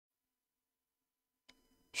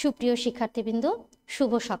সুপ্রিয় শিক্ষার্থীবৃন্দ,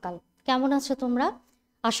 শুভ সকাল। কেমন আছো তোমরা?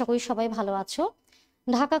 আশা করি সবাই ভালো আছো।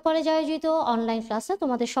 ঢাকা কলেজ আয়োজিত অনলাইন ক্লাসে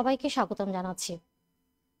তোমাদের সবাইকে স্বাগতম জানাচ্ছি।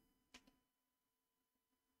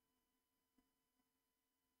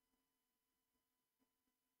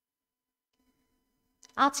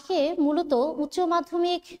 আজকে মূলত উচ্চ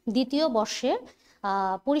মাধ্যমিক দ্বিতীয় বর্ষের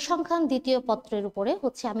পরিসংখ্যান দ্বিতীয় পত্রের উপরে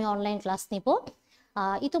আমি অনলাইন ক্লাস নিব।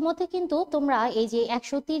 ইতোমধ্যে কিন্তু তোমরা এই যে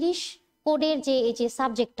 130 কোডের যে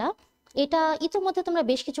সাবজেক্টটা, এটা ইতোমধ্যে তোমরা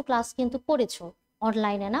বেশ কিছু ক্লাস কিন্তু করেছো,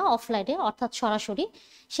 অনলাইনে না অফলাইনে, অর্থাৎ সরাসরি।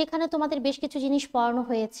 সেখানে তোমাদের বেশ কিছু জিনিস পড়ানো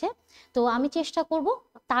হয়েছে। তো আমি চেষ্টা করব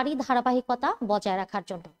তারই ধারাবাহিকতা বজায় রাখার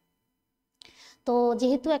জন্য। তো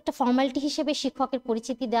যেহেতু একটা ফর্মালিটি হিসেবে শিক্ষকের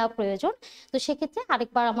পরিচিতি দেওয়া প্রয়োজন, তো সেক্ষেত্রে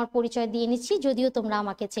আরেকবার আমার পরিচয় দিয়ে নিচ্ছি, যদিও তোমরা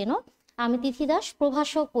আমাকে চেনো। আমি তিথি দাস,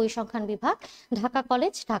 প্রভাষক, পরিসংখ্যান বিভাগ, ঢাকা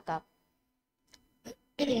কলেজ, ঢাকা।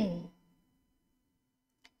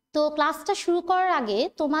 তো ক্লাসটা শুরু করার আগে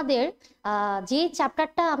তোমাদের যে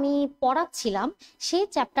চ্যাপ্টারটা আমি পড়াচ্ছিলাম, সেই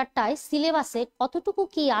চ্যাপ্টারটায় সিলেবাসে কতটুকু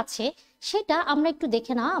কি আছে সেটা আমরা একটু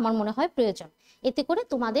দেখে নেওয়া আমার মনে হয় প্রয়োজন। এতে করে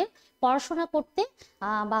তোমাদের পড়াশোনা করতে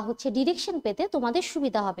বা ডিরেকশন পেতে তোমাদের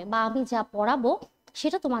সুবিধা হবে, বা আমি যা পড়াবো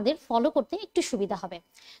সেটা তোমাদের ফলো করতে একটু সুবিধা হবে।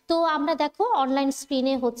 তো আমরা দেখো অনলাইন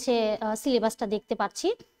স্ক্রিনে সিলেবাসটা দেখতে পাচ্ছি।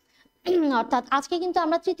 অর্থাৎ আজকে কিন্তু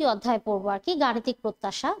আমরা তৃতীয় অধ্যায় পড়বো আর কি, গাণিতিক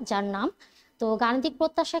প্রত্যাশা যার নাম। তো গাণিতিক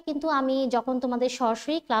প্রত্যাশা কিন্তু আমি যখন তোমাদের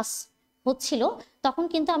সরাসরি ক্লাস হচ্ছিল তখন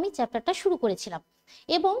কিন্তু আমি চ্যাপ্টারটা শুরু করেছিলাম,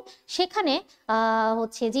 এবং সেখানে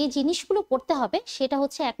যে জিনিসগুলো পড়তে হবে সেটা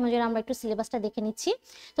এক নজরে আমরা একটু সিলেবাসটা দেখে নিচ্ছি।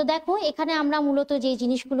 তো দেখো এখানে আমরা মূলত যে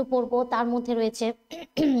জিনিসগুলো পড়বো তার মধ্যে রয়েছে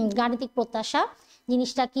গাণিতিক প্রত্যাশা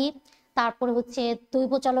জিনিসটা কি, তারপরে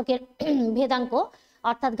দৈবচলকের ভেদাঙ্ক।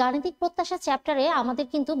 অর্থাৎ গাণিতিক প্রত্যাশা চ্যাপ্টারে আমাদের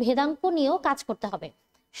কিন্তু ভেদাঙ্ক নিয়েও কাজ করতে হবে।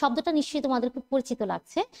 শব্দটা নিশ্চয়ই তোমাদের খুব পরিচিত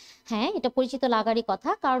লাগছে। হ্যাঁ, এটা পরিচিত লাগারই কথা,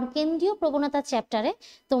 কারণ কেন্দ্রীয় প্রবণতা চ্যাপ্টারে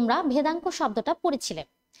তোমরা ভেদাঙ্ক শব্দটা পড়েছিলে।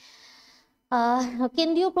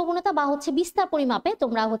 কেন্দ্রীয় প্রবণতা বা বিস্তার পরিমাপে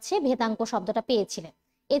তোমরা ভেদাঙ্ক শব্দটা পেয়েছিলে।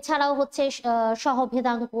 এছাড়াও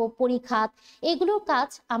সহভেদাঙ্ক, পরিখাত, এগুলোর কাজ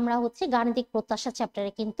আমরা গাণিতিক প্রত্যাশা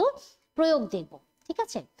চ্যাপ্টারে কিন্তু প্রয়োগ দেখব। ঠিক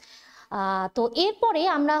আছে। তো এরপরে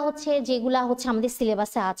আমরা যেগুলা আমাদের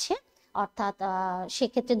সিলেবাসে আছে, অর্থাৎ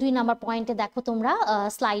সেক্ষেত্রে 2 নম্বর পয়েন্টে দেখো তোমরা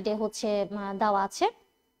স্লাইডে দেওয়া আছে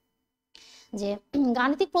যে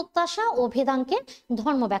গাণিতিক প্রত্যাশা ও ভেদাঙ্কের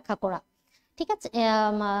ধর্ম ব্যাখ্যা করা। ঠিক আছে।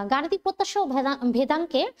 গাণিতিক প্রত্যাশা ও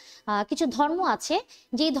ভেদাঙ্কের কিছু ধর্ম আছে,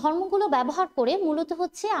 যে ধর্মগুলো ব্যবহার করে মূলত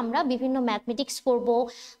আমরা বিভিন্ন ম্যাথমেটিক্স করব,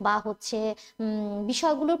 বা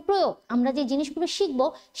বিষয়গুলোর প্রয়োগ, আমরা যে জিনিসগুলো শিখবো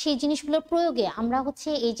সেই জিনিসগুলোর প্রয়োগে আমরা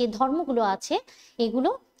এই যে ধর্মগুলো আছে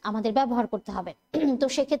এগুলো আমাদের ব্যবহার করতে হবে। তো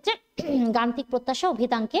সেক্ষেত্রে গাণিতিক প্রত্যাশা ও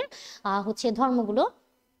ভেদাঙ্কের ধর্মগুলো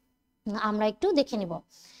আমরা একটু দেখে নিব।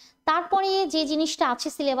 তারপরে যে জিনিসটা আছে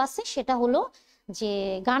সিলেবাসে সেটা হলো যে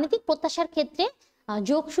গাণিতিক প্রত্যাশার ক্ষেত্রে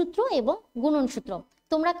যোগসূত্র এবং গুণন সূত্র।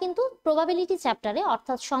 তোমরা কিন্তু প্রবাবিলিটি চ্যাপ্টারে,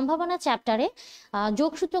 অর্থাৎ সম্ভাবনা চ্যাপ্টারে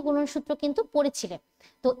যোগসূত্র গুণন সূত্র কিন্তু পড়েছিলে।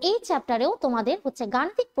 তো এই চ্যাপ্টারেও তোমাদের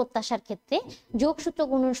গাণিতিক প্রত্যাশার ক্ষেত্রে যোগসূত্র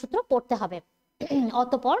গুণন সূত্র পড়তে হবে।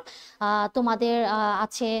 অতঃপর তোমাদের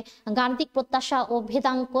আছে গাণিতিক প্রত্যাশা ও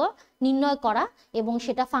ভেদাঙ্ক নির্ণয় করা, এবং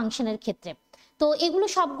সেটা ফাংশনের ক্ষেত্রে। তো এগুলো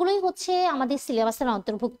সবগুলোই আমাদের সিলেবাসের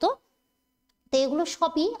অন্তর্ভুক্ত। তো এগুলো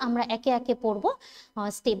সবই আমরা একে একে পড়বো,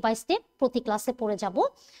 স্টেপ বাই স্টেপ প্রতি ক্লাসে পড়ে যাব।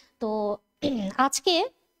 তো আজকে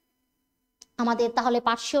আমাদের তাহলে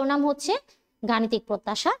পাঠ শিরোনাম গাণিতিক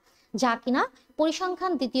প্রত্যাশা, যা কিনা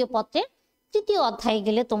পরিসংখ্যান দ্বিতীয় পত্রের তৃতীয় অধ্যায়ে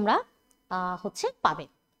গেলে তোমরা পাবে।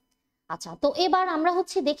 আচ্ছা, তো এবার আমরা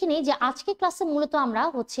দেখে নিই যে আজকে ক্লাসে মূলত আমরা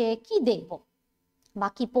কি দেখব বা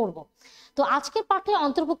কি পড়ব। তো আজকের পাঠে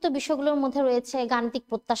অন্তর্ভুক্ত বিষয়গুলোর মধ্যে রয়েছে গাণিতিক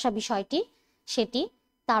প্রত্যাশা বিষয়টি, সেটি,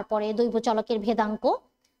 তারপরে দৈবচলকের ভেদাঙ্ক,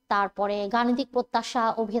 তারপরে গাণিতিক প্রত্যাশা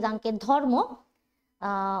ও ভেদাঙ্কের ধর্ম,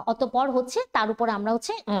 অতঃপর তার উপরে আমরা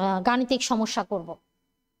গাণিতিক সমস্যা করব।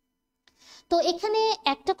 তো এখানে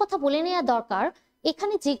একটা কথা বলে নেওয়া দরকার,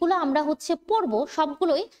 এখানে যেগুলো আমরা পড়বো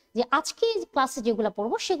সবগুলোই, যে আজকে ক্লাসে যেগুলো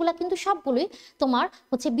পড়বো সেগুলো কিন্তু সবগুলোই তোমার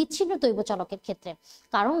বিচ্ছিন্ন দৈবচলকের ক্ষেত্রে।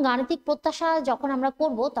 কারণ গাণিতিক প্রত্যাশা যখন আমরা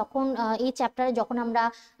করব তখন এই চ্যাপ্টারে যখন আমরা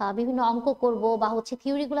বিভিন্ন অঙ্ক করব বা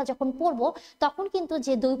থিওরিগুলো যখন পড়বো, তখন কিন্তু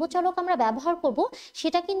যে দৈবচলক আমরা ব্যবহার করব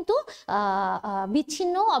সেটা কিন্তু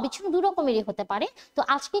বিচ্ছিন্ন অবিচ্ছিন্ন দু রকমেরই হতে পারে। তো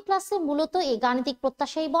আজকে ক্লাসে মূলত এই গাণিতিক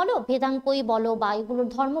প্রত্যাশাই বলো, ভেদাঙ্কই বলো, বা এগুলোর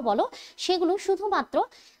ধর্ম বলো, সেগুলো শুধুমাত্র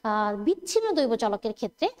বিচ্ছিন্ন দৈবচলকের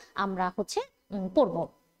ক্ষেত্রে আমরা পড়ব।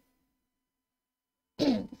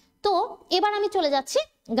 তো এবার আমি চলে যাচ্ছি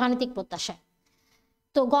গাণিতিক প্রত্যাশায়।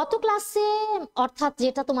 তো গত ক্লাসে, অর্থাৎ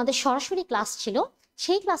যেটা তোমাদের সরাসরি ক্লাস ছিল,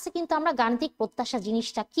 সেই ক্লাসে কিন্তু আমরা গাণিতিক প্রত্যাশা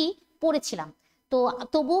জিনিসটা কি পড়েছিলাম। তো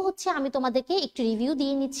তবুও হচ্ছে আমি তোমাদেরকে একটু রিভিউ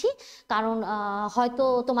দিয়ে নিচ্ছি, কারণ হয়তো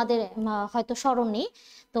তোমাদের হয়তো স্মরণ নেই।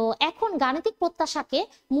 তো এখন গাণিতিক প্রত্যাশাকে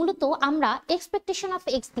মূলত আমরা এক্সপেকটেশন অফ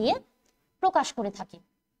এক্স দিয়ে প্রকাশ করে থাকি,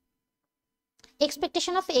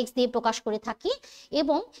 এক্সপেকটেশন অফ এক্স দিয়ে প্রকাশ করে থাকি,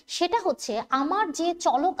 এবং সেটা হচ্ছে আমার যে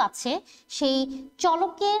চলক আছে সেই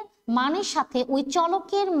চলকের মানের সাথে ওই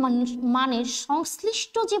চলকের মানের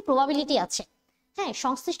সংশ্লিষ্ট যে প্রবাবিলিটি আছে, হ্যাঁ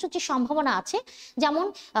সংশ্লিষ্ট যে সম্ভাবনা আছে, যেমন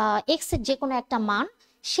এক্স এর যে কোনো একটা মান,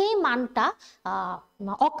 সেই মানটা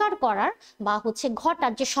অকার করার বা হচ্ছে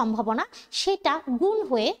ঘটার যে সম্ভাবনা সেটা গুণ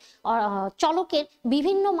হয়ে চলকের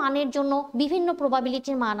বিভিন্ন মানের জন্য বিভিন্ন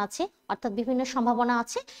প্রবাবিলিটির মান আছে, অর্থাৎ বিভিন্ন সম্ভাবনা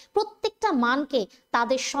আছে, প্রত্যেকটা মানকে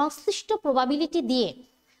তাদের সংশ্লিষ্ট প্রবাবিলিটি দিয়ে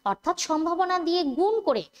অর্থাৎ সম্ভাবনা দিয়ে গুণ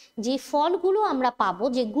করে যে ফলগুলো আমরা পাবো,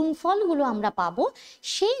 যে গুণফলগুলো আমরা পাবো,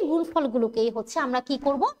 সেই গুণফলগুলোকেই হচ্ছে আমরা কি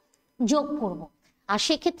করব, যোগ করব। আর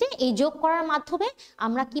সেক্ষেত্রে এই যোগ করার মাধ্যমে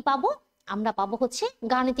আমরা কি পাবো, আমরা পাবো হচ্ছে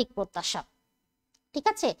গাণিতিক প্রত্যাশা। ঠিক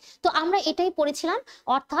আছে, তো আমরা এটাই পড়েছিলাম,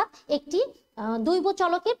 অর্থাৎ একটি দৈব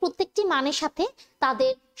চলকের প্রত্যেকটি মানের সাথে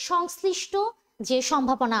তাদের সংশ্লিষ্ট যে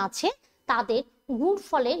সম্ভাবনা আছে তাদের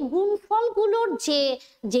গুণফলগুলোর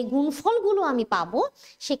যে গুণফলগুলো আমি পাবো,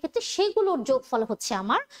 সেক্ষেত্রে সেগুলোর যোগফল হচ্ছে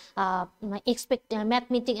আমার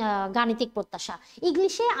গাণিতিক প্রত্যাশা।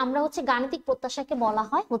 ইংলিশে আমরা হচ্ছে গাণিতিক প্রত্যাশাকে বলা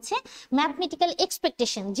হয় হচ্ছে ম্যাথমেটিক্যাল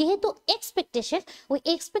এক্সপেকটেশন। যেহেতু এক্সপেকটেশন, ওই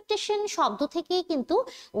এক্সপেকটেশন শব্দ থেকেই কিন্তু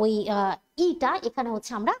ওই ইটা এখানে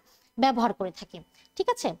হচ্ছে আমরা ব্যবহার করে থাকি। ঠিক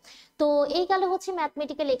আছে, তো এই গেল হচ্ছে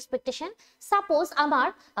ম্যাথমেটিক্যাল এক্সপেকটেশন। সাপোজ আমার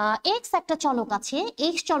এক্স একটা চলক আছে,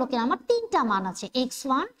 এক্স চলকের আমার তিনটা মান আছে,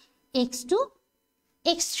 x1, x2,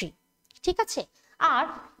 x3। ঠিক আছে, আর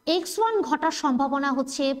x1 ঘটার সম্ভাবনা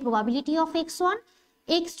হচ্ছে প্রবাবিলিটি অফ x1,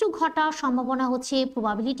 x2 ঘটার সম্ভাবনা হচ্ছে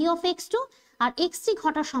probability of x2, R x3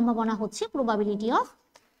 ঘটার সম্ভাবনা হচ্ছে প্রবাবিলিটি অফ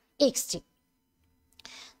x3।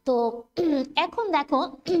 তো এখন দেখো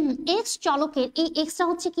এক্স চলকের এই এক্সটা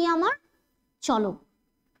হচ্ছে কি আমার চলক।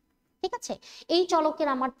 ঠিক আছে, এই চলকের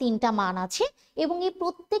আমার তিনটা মান আছে এবং এই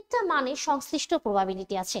প্রত্যেকটা মানের সংশ্লিষ্ট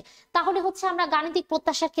প্রবাবিলিটি আছে। তাহলে হচ্ছে আমরা গাণিতিক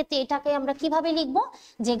প্রত্যাশার ক্ষেত্রে এটাকে আমরা কিভাবে লিখব,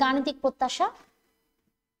 যে গাণিতিক প্রত্যাশা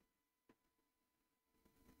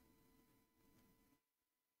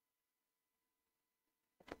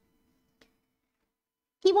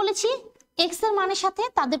কি বলেছি, এক্স এর মানের সাথে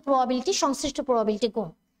তাদের প্রবাবিলিটি সংশ্লিষ্ট প্রবাবিলিটি গুণ।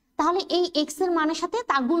 তাহলে এই এক্স এর মানের সাথে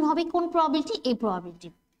তার গুণ হবে কোন প্রবাবিলিটি, এই প্রবাবিলিটি।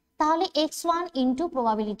 তাহলে x1 into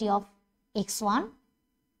probability of x1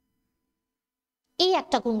 এই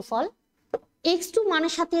একটা গুণফল, x2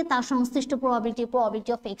 মানের সাথে তার সংশ্লিষ্ট প্রবাবিলিটি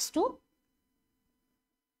অফ x2,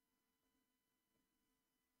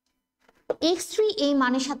 x3 এই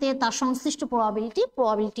মানের সাথে তার সংশ্লিষ্ট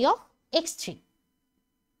প্রবাবিলিটি অফ x3।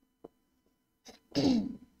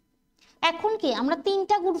 এখন কি আমরা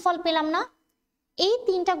তিনটা গুণফল পেলাম না, এই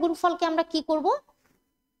তিনটা গুণফলকে আমরা কি করব,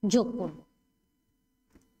 যোগ করব।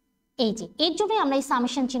 এই যে এর জন্য আমরা এই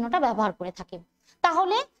সামেশন চিহ্নটা ব্যবহার করে থাকি।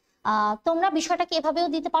 তাহলে তোমরা বিষয়টাকে এভাবেও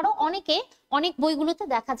দিতে পারো, অনেক বইগুলোতে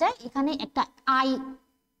দেখা যায় এখানে একটা আই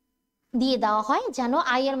দিয়ে দেওয়া হয় যেন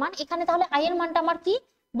আই এর মান, এখানে তাহলে আই এর মানটা আমার কি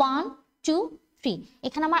 1 2 3,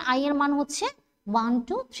 এখানে আমার আই এর মান হচ্ছে 1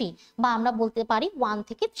 2 3, বা আমরা বলতে পারি 1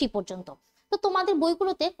 থেকে 3 পর্যন্ত। তো তোমাদের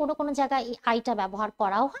বইগুলোতে কোনো কোনো জায়গায় এই আইটা ব্যবহার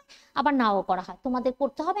করাও হয়, আবার নাও করা হয়, তোমাদের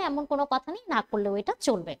করতে হবে এমন কোনো কথা নেই, না করলেও এটা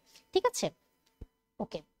চলবে। ঠিক আছে,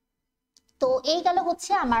 ওকে। তো এই গেল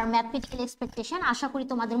হচ্ছে আমার ম্যাথমেটিক্যাল এক্সপেকটেশন, আশা করি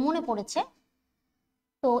তোমাদের মনে পড়েছে।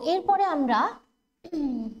 তো এরপরে আমরা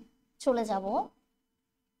চলে যাব,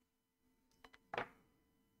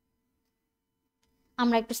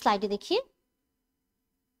 আমরা একটু স্লাইডে দেখি।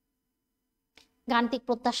 গাণিতিক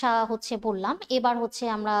প্রত্যাশা হচ্ছে বললাম, এবার হচ্ছে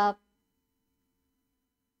আমরা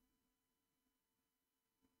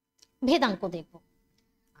ভেদাঙ্ক দেখব।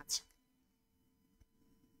 আচ্ছা,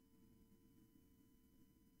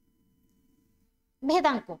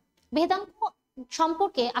 ভেদাঙ্ক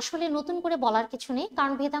সম্পর্কে আসলে নতুন করে বলার কিছু নেই,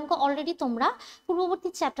 কারণ ভেদাঙ্ক অলরেডি তোমরা পূর্ববর্তী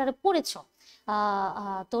চ্যাপ্টারে পড়েছো।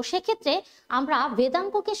 তো সেক্ষেত্রে আমরা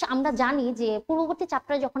ভেদাঙ্ককে আমরা জানি যে পূর্ববর্তী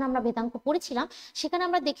চ্যাপ্টারে যখন আমরা ভেদাঙ্ক পড়েছিলাম সেখানে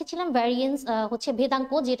আমরা দেখেছিলাম ভ্যারিয়েন্স হচ্ছে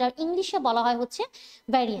ভেদাঙ্ক, যেটা ইংলিশে বলা হয় হচ্ছে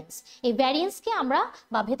ভ্যারিয়েন্স। এই ভ্যারিয়েন্সকে আমরা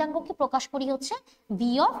বা ভেদাঙ্ককে প্রকাশ করি হচ্ছে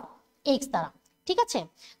ভি অফ এক্স দ্বারা। ঠিক আছে,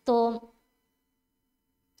 তো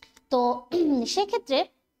তো সেক্ষেত্রে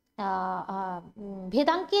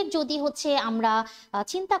ভেদাঙ্কের যদি হচ্ছে আমরা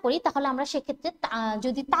চিন্তা করি, তাহলে আমরা সেক্ষেত্রে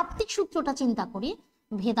যদি তাত্ত্বিক সূত্রটা চিন্তা করি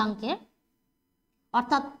ভেদাঙ্কের,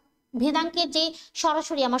 অর্থাৎ ভেদাঙ্কের যে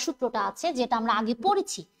সরাসরি আমার সূত্রটা আছে যেটা আমরা আগে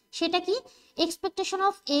পড়েছি, সেটা কি expectation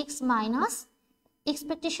of x minus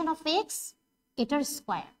expectation of x এটার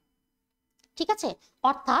স্কয়ার। ঠিক আছে,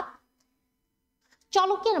 অর্থাৎ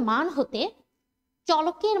চলকের মান হতে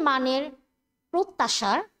চলকের মানের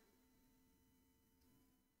প্রত্যাশার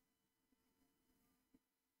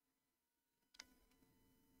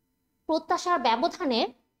ব্যবধানের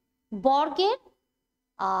বর্গের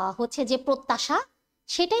হচ্ছে যে প্রত্যাশা,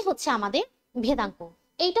 সেটাই হচ্ছে আমাদের ভেদাঙ্ক।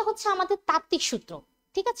 এইটা হচ্ছে আমাদের তাত্ত্বিক সূত্র,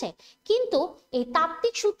 ঠিক আছে। কিন্তু এই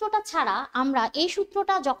তাত্ত্বিক সূত্রটা ছাড়া আমরা এই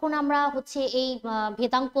সূত্রটা যখন আমরা হচ্ছে এই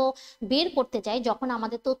ভেদাঙ্ক বের করতে যাই, যখন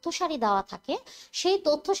আমাদের তথ্য সারি দেওয়া থাকে, সেই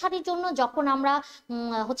তথ্য সারির জন্য যখন আমরা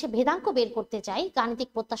হচ্ছে ভেদাঙ্ক বের করতে যাই গাণিতিক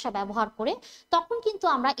প্রত্যাশা ব্যবহার করে, তখন কিন্তু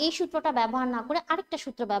আমরা এই সূত্রটা ব্যবহার না করে আরেকটা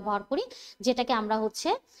সূত্র ব্যবহার করি, যেটাকে আমরা হচ্ছে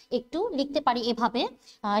একটু লিখতে পারি এভাবে।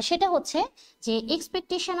 সেটা হচ্ছে যে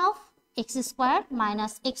expectation of x square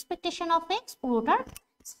minus expectation of x পুরোটার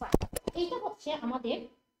স্কোয়ার। এইটা হচ্ছে আমাদের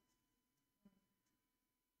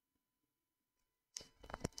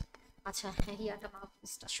আচ্ছা ইয়াটা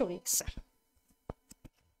মাউসটা সরে গেছে।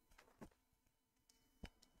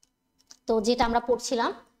 তো যেটা আমরা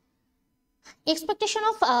পড়ছিলাম expectation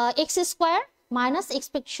of x square minus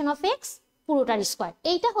expectation of x পুরোটার স্কোয়ার,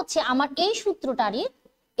 এইটা হচ্ছে আমার এই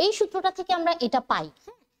সূত্রটা থেকে আমরা এটা পাই।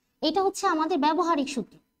 হ্যাঁ, এটা হচ্ছে আমাদের ব্যবহারিক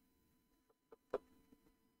সূত্র।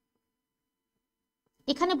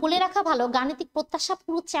 এখানে বলে রাখা ভালো, গাণিতিক প্রত্যাশা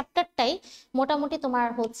পুরো চ্যাপ্টারটাই মোটামুটি তোমার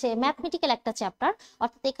হচ্ছে ম্যাথমেটিক্যাল একটা চ্যাপ্টার,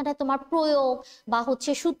 অর্থাৎ এখানে তোমার প্রয়োগ বা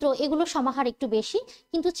হচ্ছে সূত্র এগুলো সমাহার একটু বেশি,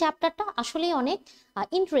 কিন্তু চ্যাপ্টারটা আসলেই অনেক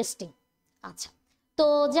ইন্টারেস্টিং। আচ্ছা, তো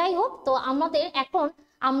যাই হোক, তো আমাদের এখন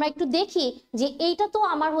আমরা একটু দেখি যে এইটা তো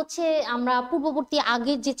আমার হচ্ছে আমরা পূর্ববর্তী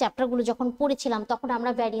আগের যে চ্যাপ্টারগুলো যখন পড়েছিলাম তখন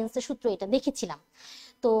আমরা ভ্যারিয়েন্সের সূত্র এটা দেখেছিলাম।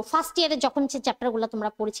 তো ফার্স্ট ইয়ারে যখন যে চ্যাপ্টারগুলো তোমরা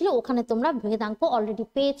পড়েছিলে ওখানে তোমরা ভেদাঙ্ক অলরেডি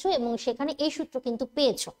পেয়েছো এবং সেখানে এই সূত্র কিন্তু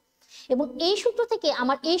পেয়েছো, এবং এই সূত্র থেকে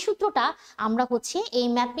আমার এই সূত্রটা আমরা হচ্ছে এই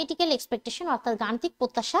ম্যাথমেটিক্যাল এক্সপেকটেশন অর্থাৎ গাণিতিক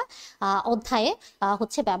প্রত্যাশা অধ্যায়ে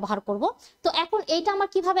হচ্ছে ব্যবহার করব। তো এখন এইটা আমার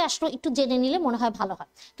কিভাবে আসলো একটু জেনে নিলে মনে হয় ভালো হয়।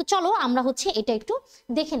 তো চলো আমরা হচ্ছে এটা একটু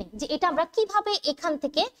দেখে নিই যে এটা আমরা কিভাবে এখান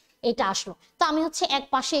থেকে এটা আসলো। তো আমি হচ্ছে এক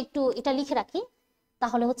পাশে একটু এটা লিখে রাখি,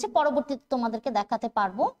 তাহলে হচ্ছে পরবর্তীতে তোমাদেরকে দেখাতে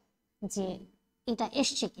পারবো যে এটা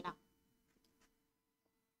এসছে কিনা।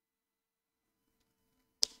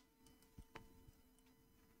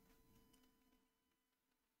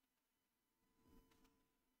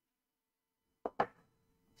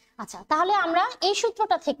 আচ্ছা, তাহলে আমরা এই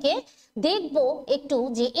সূত্রটা থেকে দেখব একটু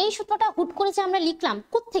যে এই সূত্রটা হুট করে যে আমরা লিখলাম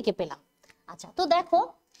কোত্থেকে পেলাম। আচ্ছা, তো দেখো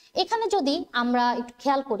এখানে যদি আমরা একটু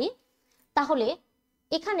খেয়াল করি তাহলে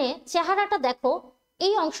এখানে চেহারাটা দেখো,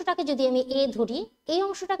 এই অংশটাকে যদি আমি এ ধরি, এই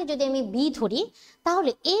অংশটাকে যদি আমি বি ধরি,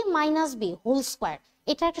 তাহলে এ মাইনাস বি হোল স্কোয়ার,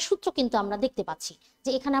 এটা একটা সূত্র কিন্তু আমরা দেখতে পাচ্ছি যে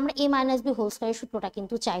এখানে আমরা এ মাইনাস বি হোল স্কোয়ারের সূত্রটা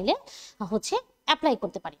কিন্তু চাইলে হচ্ছে অ্যাপ্লাই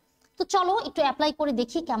করতে পারি। তো চলো একটু অ্যাপ্লাই করে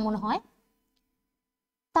দেখি কেমন হয়।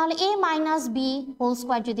 তাহলে এ মাইনাস বি হোল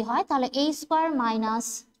স্কোয়ার যদি হয় তাহলে এ square minus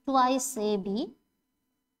twice A B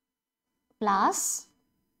plus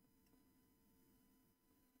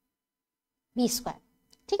B square,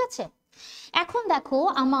 ঠিক আছে। এখন দেখো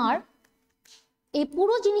আমার এই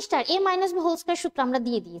পুরো জিনিসটার এ মাইনাস বি হোল স্কোয়ার সূত্র আমরা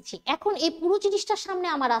দিয়ে দিয়েছি, এখন এই পুরো জিনিসটার সামনে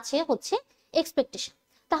আমার আছে হচ্ছে এক্সপেকটেশন।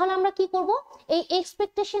 তাহলে আমরা কি করব, এই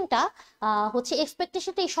এক্সপেকটেশনটা হচ্ছে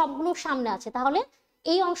এক্সপেকটেশনটা এই সবগুলোর সামনে আছে, তাহলে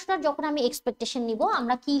এই অংশটার যখন আমি এক্সপেকটেশন নিব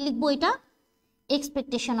আমরা কি লিখবো, এটা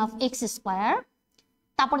এক্সপেকটেশন অফ এক্স স্কোয়ার,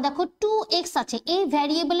 তারপর দেখো 2x আছে এই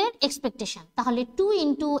ভ্যারিয়েবলের এক্সপেকটেশন, তাহলে 2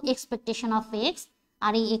 ইন্টু এক্সপেকটেশন অফ এক্স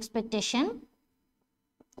আর এই এক্সপেকটেশন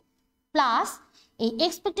প্লাস এই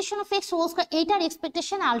expectation of x whole square, এইটার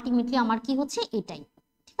এক্সপেকটেশন আলটিমেটলি আমার কি হচ্ছে এটাই,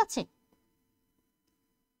 ঠিক আছে।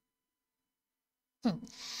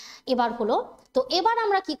 এবার হলো, তো এবার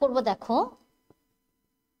আমরা কি করব দেখো,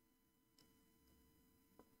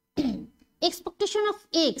 এক্সপেকটেশন অফ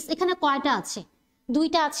এক্স এখানে কয়টা আছে,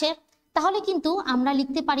 দুইটা আছে, তাহলে কিন্তু আমরা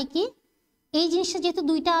লিখতে পারি কি এই জিনিসটা যেহেতু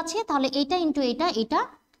দুইটা আছে তাহলে এটা ইন্টু এটা, এটা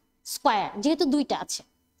স্কয়ার যেহেতু দুইটা আছে,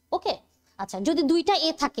 ওকে। আচ্ছা, যদি দুইটা এ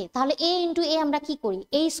থাকে তাহলে এ ইন্টু এ আমরা কি করি,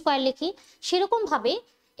 এ স্কয়ার লিখি। সেরকম ভাবে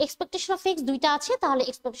এক্সপেকটেশন অফ এক্স দুইটা আছে তাহলে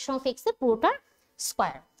এক্সপেকটেশন অফ এক্স এর পুরোটার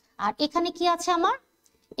স্কয়ার, আর এখানে কি আছে আমার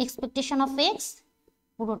এক্সপেকটেশন অফ এক্স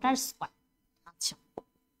পুরোটার স্কয়ার। আচ্ছা,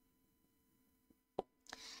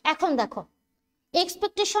 এখন দেখো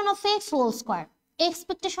expectation of x whole square,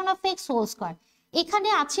 expectation of x whole square, এখানে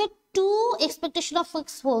আছে 2 expectation of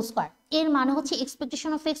x whole square, এর মানে হচ্ছে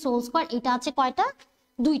expectation of x whole square এটা আছে কয়টা,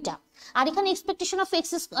 দুইটা, আর এখানে এক্সপেকটেশন অফ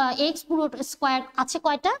এক্স এক্স পুরো স্কয়ার আছে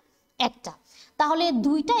কয়টা, একটা, তাহলে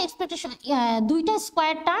দুইটা এক্সপেকটেশন দুইটা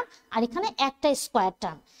স্কয়ার টার্ম আর এখানে একটা স্কয়ার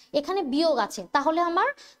টার্ম, এখানে বিয়োগ আছে, তাহলে আমার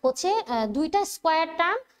হচ্ছে দুইটা স্কয়ার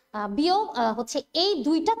টার্ম বিয়োগ হচ্ছে এই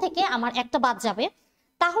দুইটা থেকে আমার একটা বাদ যাবে,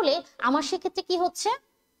 তাহলে আমার সেক্ষেত্রে কি হচ্ছে,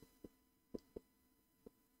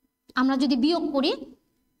 আমরা যদি বিয়োগ করি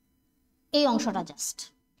এই অংশটা জাস্ট,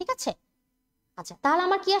 ঠিক আছে। আচ্ছা, তাহলে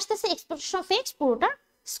আমার কি আসতেছে, এক্সপেকটেশন অফ এক্স পুরোটা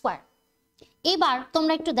স্কোয়ার। এবার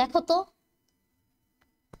তোমরা একটু দেখো তো,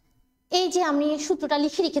 এই যে আমি সূত্রটা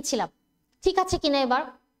লিখে রেখেছিলাম, ঠিক আছে কিনা এবার?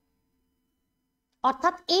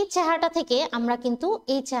 অর্থাৎ এই চেহারাটা থেকে আমরা কিন্তু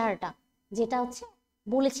এই চেহারাটা যেটা হচ্ছে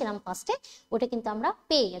বলেছিলাম ফার্স্টে, ওটা কিন্তু আমরা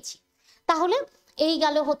পেয়ে গেছি। তাহলে এই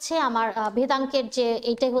গেল হচ্ছে আমার ভেদাঙ্কের যে,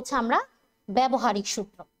 এইটাই হচ্ছে আমরা ব্যবহারিক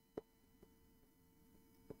সূত্র।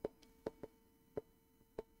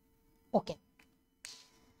 ওকে,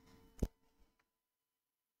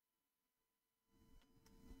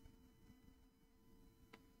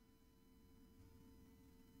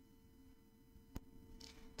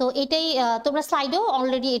 তো এটাই তোমরা স্লাইডেও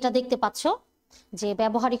অলরেডি এটা দেখতে পাচ্ছ যে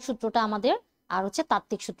ব্যবহারিক সূত্রটা আমাদের আর হচ্ছে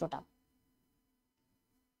তাত্ত্বিক সূত্রটা।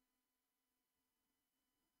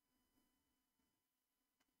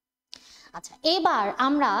 আচ্ছা, এবার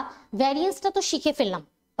আমরা ভ্যারিয়েন্সটা তো শিখে ফেললাম,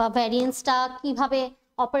 বা ভ্যারিয়েন্সটা কিভাবে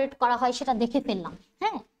অপারেট করা হয় সেটা দেখে ফেললাম।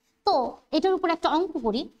 হ্যাঁ, তো এটার উপর একটা অঙ্ক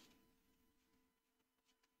করি।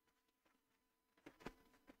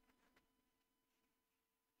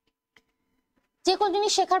 যে কোনো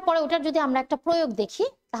জিনিস শেখার পরে ওটার যদি আমরা একটা প্রয়োগ দেখি,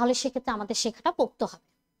 তাহলে সেক্ষেত্রে আমাদের শেখাটা পোক্ত হবে,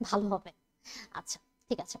 ভালো হবে। আচ্ছা,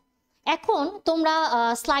 ঠিক আছে। এখন তোমরা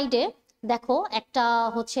স্লাইডে দেখো, একটা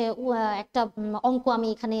হচ্ছে একটা অঙ্ক আমি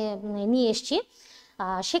এখানে নিয়ে এসেছি।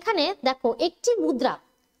 সেখানে দেখো, একটি মুদ্রা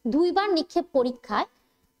দুইবার নিক্ষেপ পরীক্ষায়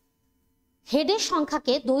হেডের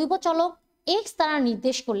সংখ্যাকে দৈব চলক এক্স দ্বারা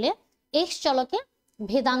নির্দেশ করলে এক্স চলকের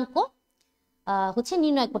ভেদাঙ্ক হচ্ছে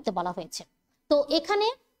নির্ণয় করতে বলা হয়েছে। তো এখানে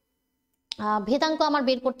ভেদাঙ্ক আমার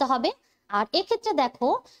বের করতে হবে। আর এক্ষেত্রে দেখো,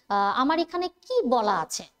 আমার এখানে কি বলা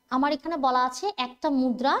আছে, আমার এখানে বলা আছে একটা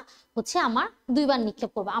মুদ্রা হচ্ছে আমার দুইবার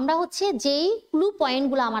নিক্ষেপ করবে। আমরা হচ্ছে যেই ক্লু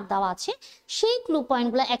পয়েন্টগুলো আমার দেওয়া আছে, সেই ক্লু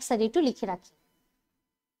পয়েন্টগুলো এক সাইডে একটু লিখে রাখি।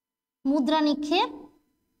 মুদ্রা নিক্ষেপ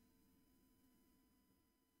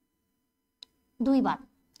দুইবার,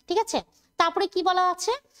 ঠিক আছে। তারপরে কি বলা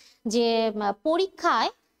আছে, যে পরীক্ষায়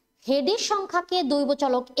হেডের সংখ্যাকে দৈব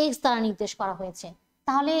চলক এক্স দ্বারা নির্দেশ করা হয়েছে।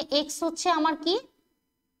 তাহলে এক্স হচ্ছে আমার কি,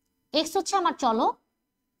 এক্স হচ্ছে আমার চলক,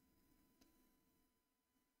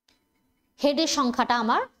 হেডের সংখ্যাটা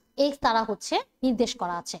আমার এক্স দ্বারা হচ্ছে নির্দেশ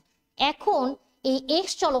করা আছে। এখন এই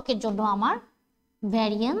এক্স চলকের জন্য আমার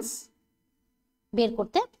ভ্যারিয়েন্স বের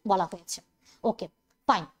করতে বলা হয়েছে। ওকে,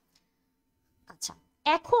 ফাইন। আচ্ছা,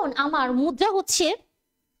 এখন আমার মুদ্রা হচ্ছে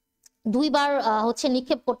দুইবার হচ্ছে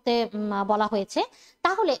নিক্ষেপ করতে বলা হয়েছে।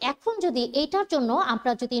 তাহলে এখন যদি এটার জন্য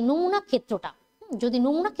আমরা যদি নমুনা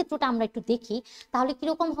ক্ষেত্রটা আমরা একটু দেখি, তাহলে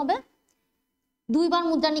কিরকম হবে। দুইবার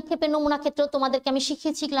মুদ্রা নিক্ষেপের নমুনা ক্ষেত্র তোমাদেরকে আমি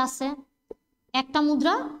শিখিয়েছি ক্লাসে। একটা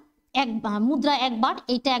মুদ্রা একবার,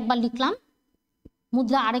 এইটা একবার লিখলাম,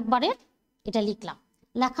 মুদ্রা আরেকবারের এটা লিখলাম।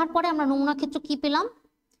 লেখার পরে আমরা নমুনা ক্ষেত্র কি পেলাম,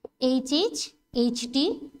 H H, H T,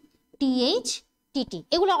 T H, টি টি।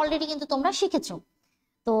 এগুলো অলরেডি কিন্তু তোমরা শিখেছো।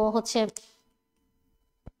 তো হচ্ছে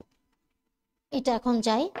এটা এখন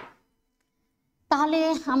যাই, তাহলে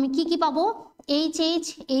আমি কি কি পাবো, H H,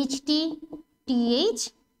 H T, T H,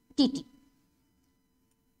 টি টি।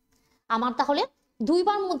 আমার তাহলে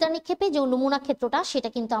দুইবার মুদ্রা নিক্ষেপে যে নমুনা ক্ষেত্রটা সেটা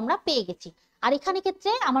কিন্তু আমরা পেয়ে গেছি। আর এখানে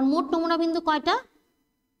ক্ষেত্রে আমার মোট নমুনা বিন্দু কয়টা,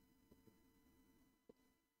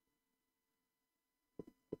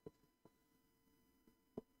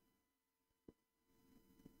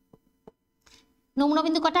 নমুনা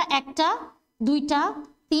বিন্দু কয়টা, একটা, দুইটা,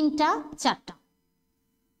 তিনটা, চারটা।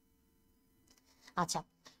 আচ্ছা,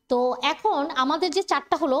 তো এখন আমাদের যে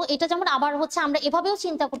চারটা হলো, এটা যেমন আবার হচ্ছে আমরা এভাবেও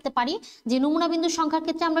চিন্তা করতে পারি যে নমুনা বিন্দুর সংখ্যার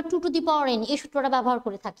ক্ষেত্রে আমরা 2 টু দি পাওয়ার n এই সূত্রটা ব্যবহার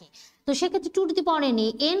করে থাকি। তো সেক্ষেত্রে 2 টু দি পাওয়ার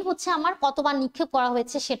n হচ্ছে আমার কতবার নিক্ষেপ করা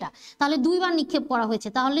হয়েছে সেটা, তাহলে দুইবার নিক্ষেপ করা হয়েছে।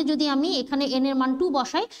 তাহলে যদি আমি এখানে n এর মান 2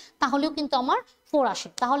 বসাই, তাহলেও কিন্তু আমার 4 আসে।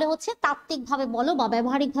 তাহলে হচ্ছে তাত্ত্বিকভাবে বলো বা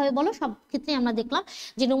ব্যবহারিকভাবে বলো, সব ক্ষেত্রে আমরা দেখলাম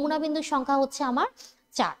যে নমুনা বিন্দুর সংখ্যা হচ্ছে আমার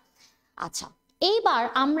 4। আচ্ছা, এইবার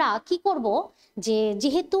আমরা কি করব, যে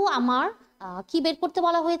যেহেতু আমার কি বের করতে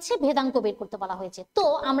বলা হয়েছে, ভেদাঙ্ক বের করতে বলা হয়েছে, তো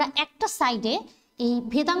আমরা একটা সাইডে এই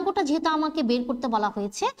ভেদাঙ্কটা যেহেতু আমাকে বের করতে বলা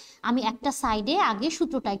হয়েছে, আমি একটা সাইডে আগে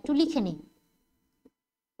সূত্রটা একটু লিখে নিই।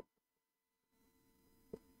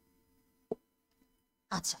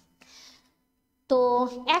 আচ্ছা, তো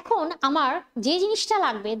এখন আমার যে জিনিসটা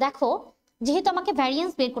লাগবে, দেখো যেহেতু আমাকে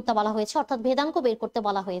ভ্যারিয়েন্স বের করতে বলা হয়েছে, অর্থাৎ ভেদাঙ্ক বের করতে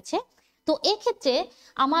বলা হয়েছে, তো এক্ষেত্রে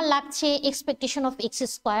আমার লাগছে এক্সপেকটেশন অফ এক্স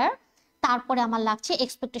স্কোয়ার, তারপরে আমার লাগছে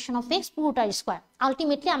এক্সপেকটেশন অফ এক্স পুরোটার স্কোয়ার।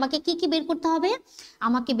 আলটিমেটলি আমাকে কি কি বের করতে হবে,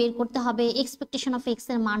 আমাকে বের করতে হবে এক্সপেকটেশন অফ এক্স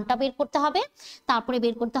এর মানটা বের করতে হবে, তারপরে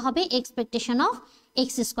বের করতে হবে এক্সপেকটেশন অফ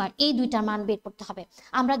এক্স স্কোয়ার, এই দুইটার মান বের করতে হবে।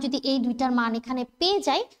 আমরা যদি এই দুইটার মান এখানে পেয়ে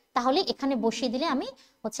যাই, তাহলে এখানে বসিয়ে দিলে আমি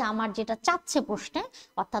হচ্ছে আমার যেটা চাচ্ছে প্রশ্নে,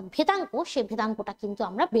 অর্থাৎ ভেদাঙ্ক, সেই ভেদাঙ্কটা কিন্তু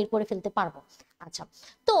আমরা বের করে ফেলতে পারবো। আচ্ছা,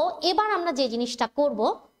 তো এবার আমরা যে জিনিসটা করব,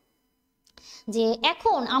 যে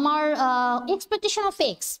এখন আমার এক্সপেকটেশন অফ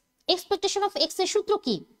এক্স এর সূত্র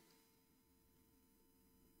কি?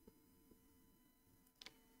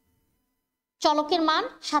 চলকের মান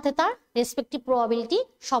সাথে তার রেসপেক্টিভ প্রবাবিলিটি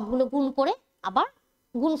সবগুলো গুণ করে আবার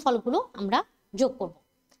গুণফলগুলো আমরা যোগ করব।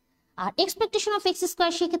 আর এক্সপেকটেশন অফ এক্স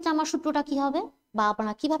স্কোয়ার, সেক্ষেত্রে আমার সূত্রটা কি হবে বা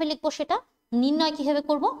আমরা কিভাবে লিখবো সেটা নির্ণয় কিভাবে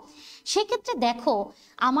করব? সেক্ষেত্রে দেখো,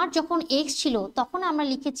 আমার যখন এক্স ছিল তখন আমরা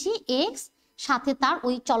লিখেছি এক্স সাথে তার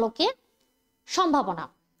ওই চলকের সম্ভাবনা।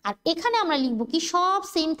 আর এখানে আমরা লিখবো কি, সব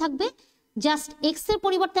সেম থাকবে, জাস্ট এক্স এর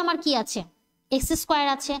পরিবর্তে আমার কি আছে, এক্স স্কোয়ার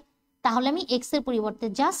আছে, তাহলে আমি এক্স এর পরিবর্তে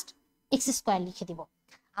জাস্ট এক্স স্কোয়ার লিখে দিব।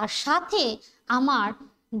 আর সাথে আমার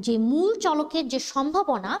যে মূল চলকের যে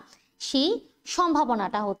সম্ভাবনা, সেই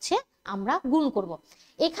সম্ভাবনাটা হচ্ছে আমরা গুণ করব।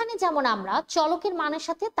 এখানে যেমন আমরা চলকের মানের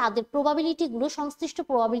সাথে তাদের প্রবাবিলিটি গুলো, সংশ্লিষ্ট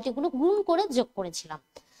প্রবাবিলিটি গুলো গুণ করে যোগ করেছিলাম।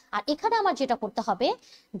 আর এখানে আমার যেটা করতে হবে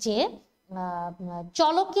যে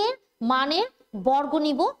চলকের মানের বর্গ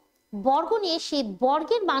নিব, বর্গ নিয়ে সেই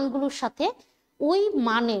বর্গের মানগুলোর সাথে ওই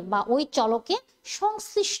মানের বা ওই চলকে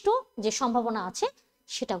সংশ্লিষ্ট যে সম্ভাবনা আছে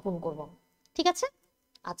সেটা গুণ করব। ঠিক আছে?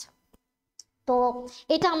 আচ্ছা, তো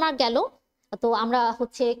এটা আমার গেল। তো আমরা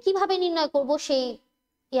হচ্ছে কিভাবে নির্ণয় করব সেই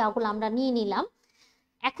ইয়াগুলো আমরা নিয়ে নিলাম।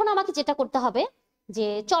 এখন আমাকে যেটা করতে হবে যে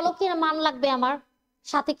চলকের মান লাগবে আমার,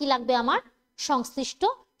 সাথে কি লাগবে, আমার সংশ্লিষ্ট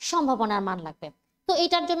সম্ভাবনার মান লাগবে। তো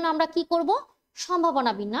এটার জন্য আমরা কি করব,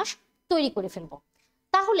 সম্ভাবনা বিন্যাস তৈরি করে ফেলবো।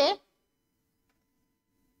 তাহলে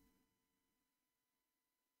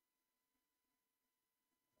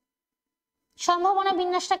সম্ভাবনা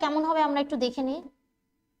বিন্যাসটা কেমন হবে আমরা একটু দেখে নিই।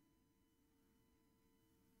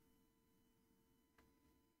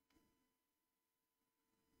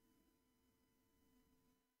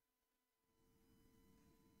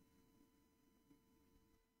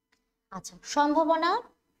 আচ্ছা, সম্ভাবনা,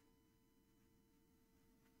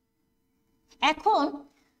 এখন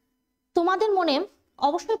তোমাদের মনে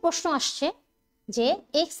অবশ্যই প্রশ্ন আসছে যে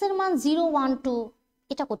এক্স এর মান 0, 1, 2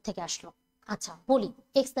 এটা কোত্থেকে আসলো। আচ্ছা বলি,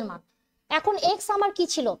 এক্স এর মান, এখন এক্স আমার কি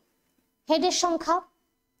ছিল, হেডের সংখ্যা।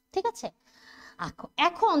 ঠিক আছে,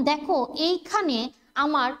 এখন দেখো এইখানে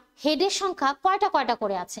আমার হেডের সংখ্যা কয়টা কয়টা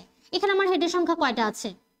করে আছে। এখানে আমার হেডের সংখ্যা কয়টা আছে,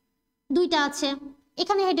 2টা আছে।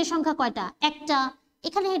 এখানে হেডের সংখ্যা কয়টা, 1টা।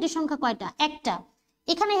 এখানে হেডের সংখ্যা কয়টা, 1টা।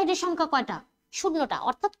 এখানে হেডের সংখ্যা কয়টা, 0টা,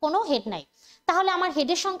 অর্থাৎ কোনো হেড নাই। তাহলে আমার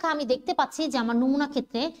হেডের সংখ্যা আমি দেখতে পাচ্ছি যে আমার নমুনা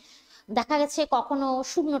ক্ষেত্রে দেখা গেছে কখনো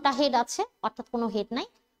 0টা হেড আছে অর্থাৎ কোনো হেড নাই,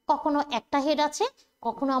 কখনো 1টা হেড আছে,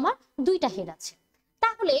 কখনো আমার 2টা হেড আছে।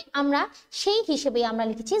 তাহলে আমরা সেই হিসেবে আমরা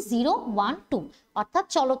লিখেছি 0, 1, 2, অর্থাৎ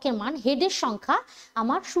চলকের মান হেডের সংখ্যা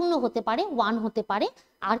আমার 0 হতে পারে, 1 হতে পারে,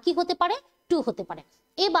 আর কি হতে পারে, 2 হতে পারে।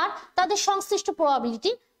 এবার তাদের সংশ্লিষ্ট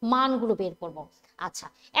প্রবাবিলিটির মানগুলো বের করব। আচ্ছা,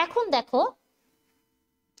 এখন দেখো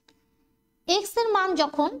এক্স এর মান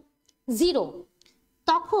যখন 0,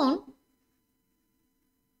 তখন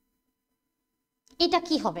এটা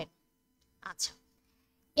কি হবে। আচ্ছা,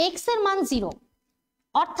 এক্স এর মান 0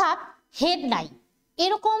 অর্থাৎ হেড নাই,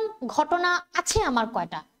 এরকম ঘটনা আছে আমার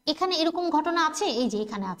কয়টা, এখানে এরকম ঘটনা আছে, এই যে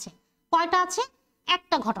এখানে আছে, কয়টা আছে,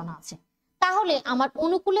 একটা ঘটনা আছে। তাহলে আমার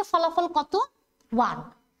অনুকূলে ফলাফল কত, 1,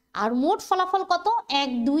 আর মোট ফলাফল কত, 1,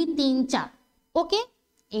 2, 3, 4। ওকে,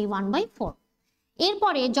 এই 1/4।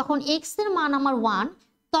 এরপরে যখন এক্স এর মান আমার 1,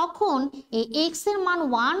 তখন এই এক্স এর মান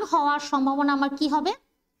 1 হওয়ার সম্ভাবনা আমার কি হবে,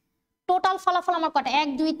 টোটাল ফলাফল আমার কয়টা, 1,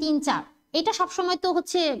 2, 3, 4। এটা সবসময় তো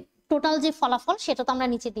হচ্ছে টোটাল যে ফলাফল সেটা তো আমরা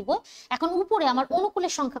নিচে দিব। এখন উপরে আমার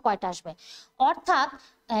অনুকূলের সংখ্যা কয়টা আসবে, অর্থাৎ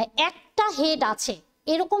একটা হেড আছে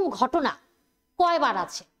এরকম ঘটনা কয়বার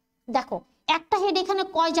আছে। দেখো একটা হেড এখানে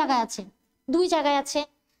কয় জায়গায় আছে, 2 জায়গায় আছে।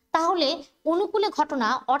 তাহলে অনুকূলে ঘটনা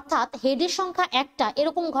অর্থাৎ হেডের সংখ্যা একটা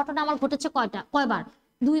এরকম ঘটনা আমার ঘটেছে কয়বার,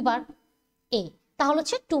 2 বার। তাহলে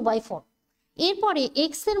হচ্ছে 2/4। এরপরে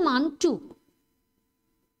এক্স এর মান 2,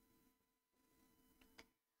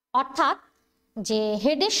 অর্থাৎ যে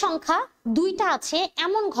হেডের সংখ্যা 2টা আছে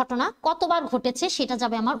এমন ঘটনা কতবার ঘটেছে সেটা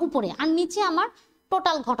যাবে আমার উপরে, আর নিচে আমার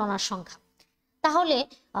টোটাল ঘটনার সংখ্যা। তাহলে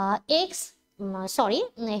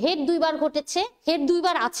হেড 2 বার ঘটেছে, হেড 2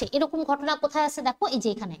 বার আছে এরকম ঘটনা কোথায় আছে, দেখো এই যে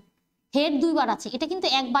এখানে হেড 2 বার আছে, এটা কিন্তু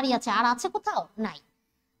একবারই আছে, আর আছে কোথাও নাই।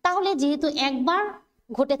 তাহলে যেহেতু একবার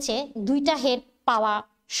ঘটেছে 2টা হেড পাওয়া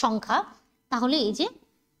সংখ্যা, তাহলে এই যে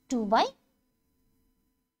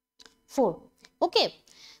 2/4। ওকে,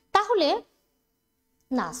 তাহলে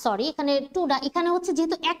না সরি, এখানে 2 না, এখানে হচ্ছে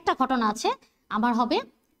যেহেতু একটা ঘটনা আছে আমার হবে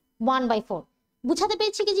 1/4। বুঝাতে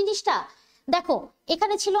পেরেছি কি জিনিসটা? দেখো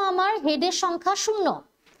এখানে ছিল আমার হেডের সংখ্যা 0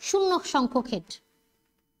 সংখ্যক হেড,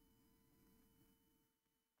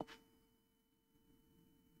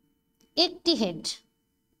 একটি হেড,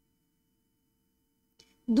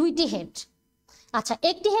 2টি হেড। আচ্ছা,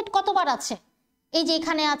 একটি হেড কতবার আছে, এই যে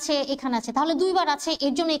এখানে আছে এখানে আছে, তাহলে দুইবার আছে,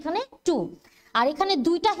 এর জন্য এখানে 2। আর এখানে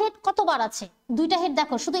দুইটা হেড কতবার আছে? দুইটা হেড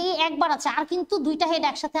দেখো শুধু এই একবার আছে, আর কিন্তু দুইটা হেড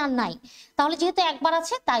একসাথে আর নাই। তাহলে যেহেতু একবার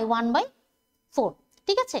আছে তাই 1/4।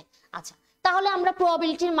 ঠিক আছে, আচ্ছা তাহলে আমরা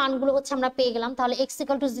প্রবাবিলিটির মানগুলো হচ্ছে আমরা পেয়ে গেলাম। তাহলে x =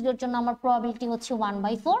 0 এর জন্য আমার প্রবাবিলিটি হচ্ছে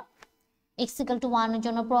 1/4, x = 1 এর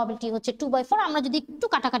জন্য প্রবাবিলিটি হচ্ছে 2/4। আমরা যদি একটু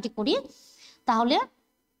কাটাকাটি করি তাহলে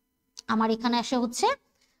আমার এখানে আসে হচ্ছে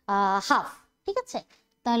হাফ। ঠিক আছে,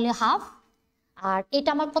 তাহলে হাফ, আর এটা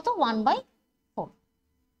আমার কত? 1/4।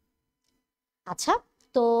 আচ্ছা,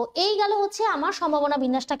 তো এই গেল হচ্ছে আমার সম্ভাবনা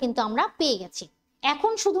বিন্যাসটা কিন্তু আমরা পেয়ে গেছি।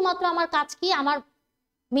 এখন শুধুমাত্র আমার কাজ কি, আমার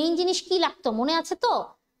মেইন জিনিস কি লাগতো মনে আছে তো?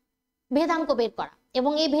 ভেদাঙ্ক বের করা।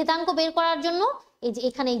 এবং এই ভেদাঙ্ক বের করার জন্য এই যে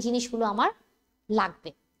এখানে এই জিনিসগুলো আমার লাগবে।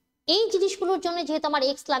 এই জিনিসগুলোর জন্য যেহেতু আমার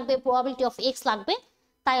এক্স লাগবে, প্রবাবিলিটি অফ এক্স লাগবে,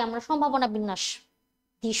 তাই আমরা সম্ভাবনা বিন্যাস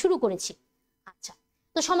দিয়ে শুরু করেছি। আচ্ছা,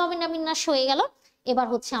 তো সম্ভাবনা বিন্যাস হয়ে গেল। এবার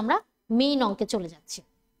হচ্ছে আমরা মেইন অঙ্কে চলে যাচ্ছি।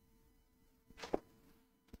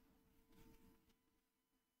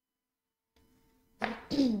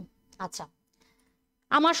 আচ্ছা,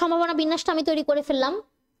 আমার সম্ভাবনা বিন্যাসটা আমি তৈরি করে ফেললাম।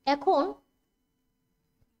 এখন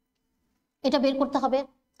এটা বের করতে হবে,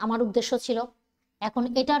 আমার উদ্দেশ্য ছিল। এখন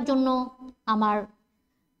এটার জন্য আমার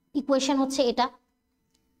ইকুয়েশন হচ্ছে এটা।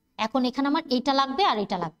 এখন এখানে আমার এইটা লাগবে আর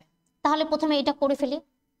এটা লাগবে, তাহলে প্রথমে এটা করে ফেলি।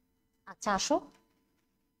 আচ্ছা আসো,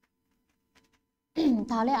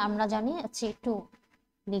 তাহলে আমরা জানি আচ্ছা একটু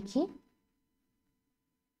লিখি।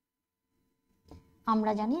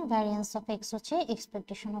 আমরা জানি ভ্যারিয়েন্স অফ এক্স হচ্ছে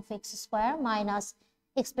expectation of x square minus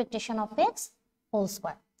expectation of x whole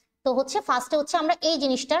square. তো হচ্ছে ফার্স্টে হচ্ছে আমরা এই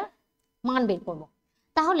জিনিসটার মান বের করব।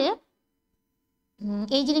 তাহলে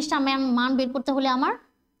এই জিনিসটা মান বের করতে হলে আমার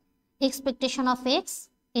এক্সপেকটেশন অফ এক্স,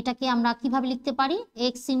 এটাকে আমরা কিভাবে লিখতে পারি?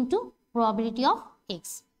 X into probability of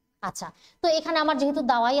x. আচ্ছা, তো এখানে আমার যেহেতু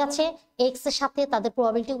দেওয়াই আছে এক্স এর সাথে তাদের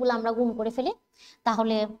প্রবাবিলিটি গুলো আমরা গুণ করে ফেলি।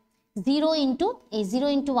 তাহলে 0 ইন্টু এই 0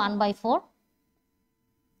 ইন্টু 1/4,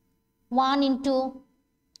 1 ইন্টু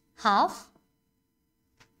হাফ,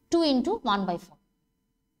 2 ইন্টু 1/4।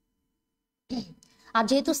 আর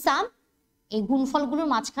যেহেতু সাম, এই গুণফলগুলোর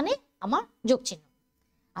মাঝখানে আমার যোগ চিহ্ন।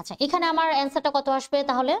 আচ্ছা, এখানে আমার অ্যান্সারটা কত আসবে?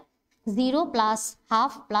 তাহলে 0 প্লাস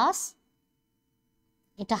হাফ প্লাস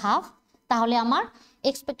এটা হাফ, তাহলে আমার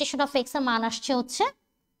এক্সপেকটেশন অফ এক্স এর মান আসছে হচ্ছে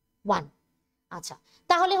 1। আচ্ছা,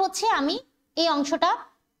 তাহলে হচ্ছে আমি এই অংশটা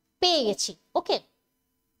পেয়ে গেছি। ওকে,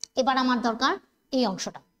 এবার আমার দরকার এই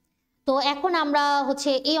অংশটা। তো এখন আমরা হচ্ছে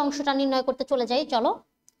এই অংশটা নির্ণয় করতে চলে যাই। চলো,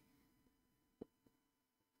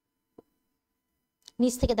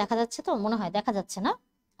 নিচ থেকে দেখা যাচ্ছে তো? মনে হয় দেখা যাচ্ছে না।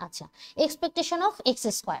 আচ্ছা, এক্সপেকটেশন অফ এক্স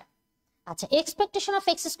স্কোয়ার। আচ্ছা, এক্সপেকটেশন অফ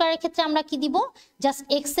এক্স স্কোয়ারের ক্ষেত্রে আমরা কি দিব? জাস্ট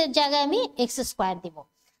এক্স এর জায়গায় আমি এক্স স্কোয়ার দিব।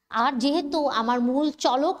 আর যেহেতু আমার মূল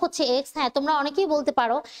চলক হচ্ছে এক্স, হ্যাঁ তোমরা অনেকেই বলতে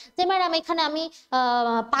পারো যে ম্যাডাম এখানে আমি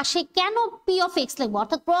পাশে কেন পি অফ এক্স লিখবো,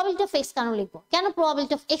 অর্থাৎ প্রবাবিলিটি অফ এক্স কেন লিখবো, কেন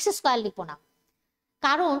প্রবাবিলিটি অফ এক্স স্কোয়ার লিখবো না?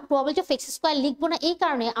 কারণ প্রবাবিলিটি অফ এক্স স্কোয়ার লিখবো না এই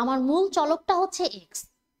কারণে, আমার মূল চলকটা হচ্ছে এক্স।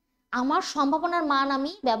 আমার সম্ভাবনার মান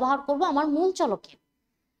আমি ব্যবহার করব আমার মূল চলকের।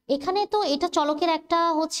 এখানে তো এটা চলকের একটা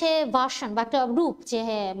হচ্ছে ভার্সন বা একটা রূপ, যে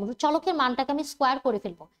হ্যাঁ চলকের মানটাকে আমি স্কোয়ার করে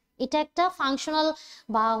ফেলবো। এটা একটা ফাংশনাল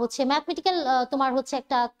বা হচ্ছে ম্যাথমেটিক্যাল তোমার হচ্ছে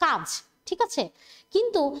একটা কাজ, ঠিক আছে?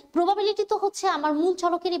 কিন্তু প্রবাবিলিটি তো হচ্ছে আমার মূল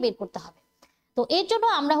চলকেরই বের করতে হবে। তো এর জন্য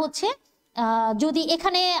আমরা হচ্ছে যদি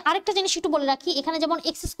এখানে আরেকটা জিনিস একটু বলে রাখি, এখানে যেমন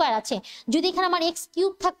এক্স স্কোয়ার আছে, যদি এখানে আমার এক্স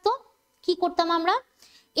কিউব থাকতো কি করতাম আমরা?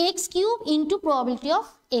 X cube into probability of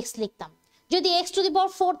x লিখতাম। যদি এক্স টু দি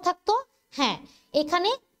পাওয়ার 4 থাকতো, হ্যাঁ এখানে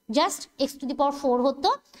জাস্ট এক্স টু দি পাওয়ার 4 হতো,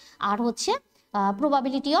 আর হচ্ছে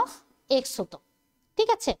প্রবাবিলিটি অফ এক্স হতো। ঠিক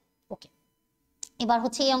আছে, ওকে। এবার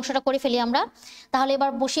হচ্ছে এই অংশটা করে ফেলি আমরা। তাহলে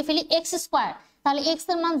এবার বসিয়ে ফেলি এক্স স্কোয়ার। তাহলে এক্স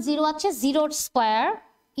এর মান 0 আছে, 0 স্কোয়ার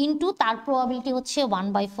ইন্টু তার প্রবাবিলিটি হচ্ছে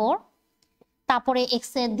 1/4। তারপরে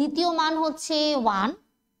এক্স এর দ্বিতীয় মান হচ্ছে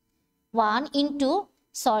 1 ইন্টু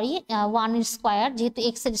সরি 1 এর স্কোয়ার, যেহেতু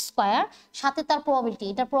এক্স এর স্কোয়ার সাথে তার প্রবাবিলিটি,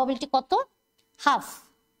 এটার প্রবাবিলিটি কত? হাফ।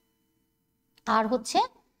 আর হচ্ছে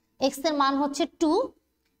এক্স এর মান হচ্ছে 2,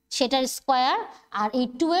 সেটার স্কোয়ার, আর এই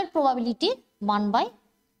 2 এর প্রবাবিলিটি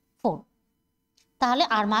 1/4। তাহলে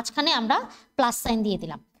আর মাঝখানে আমরা প্লাস সাইন দিয়ে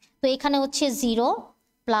দিলাম। তো এখানে হচ্ছে 0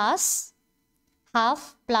 প্লাস হাফ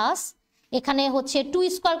প্লাস এখানে হচ্ছে 2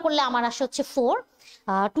 স্কোয়ার করলে আমার আসে হচ্ছে 4,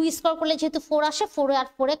 2 স্কোয়ার করলে যেহেতু 4 আসে, 4 আর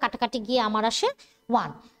 4 কাটাকাটি গিয়ে আমার আসে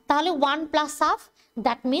 1। তাহলে 1 প্লাস হাফ,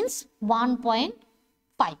 দ্যাট মিনস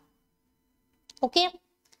 1.5। ওকে,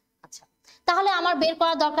 আচ্ছা তাহলে আমার বের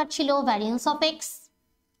করা দরকার ছিল ভ্যারিয়েন্স অফ এক্স।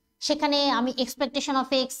 সেখানে আমি এক্সপেকটেশন অফ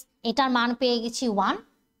এক্স এটার মান পেয়ে গেছি 1,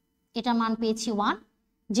 এটার মান পেয়েছি 1,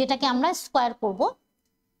 যেটাকে আমরা স্কোয়ার করব।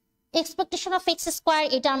 এক্সপেকটেশন অফ এক্স স্কোয়ার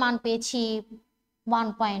এটার মান পেয়েছি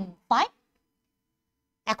 1.5।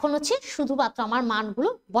 এখন হচ্ছে শুধুমাত্র আমার মানগুলো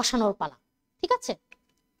বসানোর পালা। ঠিক আছে,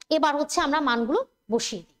 এবার হচ্ছে আমরা মানগুলো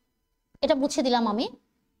বসিয়ে দিই। এটা মুছে দিলাম আমি।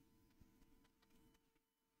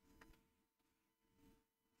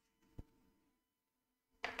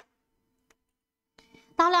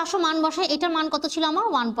 তাহলে আসো মান বসাই। এটার মান কত ছিল আমার?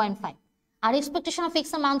 1.5। আর এক্সপেকটেশন অফ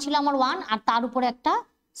এক্স এর মান ছিল আমার 1, আর তার উপরে একটা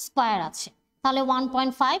স্কয়ার আছে। তাহলে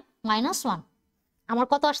 1.5 মাইনাস 1 আমার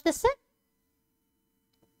কত আসতেছে?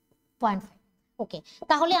 0.5। ওকে,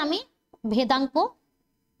 তাহলে আমি ভেদাঙ্ক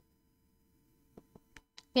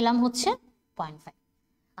পেলাম হচ্ছে 0.5।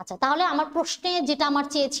 আচ্ছা, তাহলে আমার প্রশ্নে যেটা আমার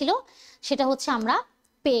চেয়েছিল সেটা হচ্ছে আমরা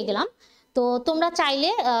পেয়ে গেলাম। তো তোমরা চাইলে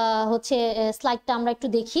হচ্ছে স্লাইডটা আমরা একটু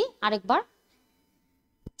দেখি আরেকবার।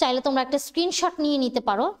 চাইলে তোমরা একটা স্ক্রিনশট নিয়ে নিতে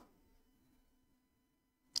পারো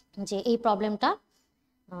যে এই প্রবলেমটা,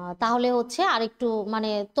 তাহলে হচ্ছে আরেকটু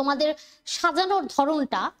মানে তোমাদের সাজানোর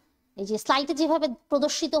ধরনটা, এই যে স্লাইডে যেভাবে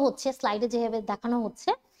প্রদর্শিত হচ্ছে, স্লাইডে যেভাবে দেখানো হচ্ছে,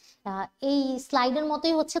 এই স্লাইডের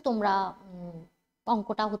মতোই হচ্ছে তোমরা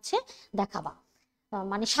অঙ্কটা হচ্ছে দেখাবা,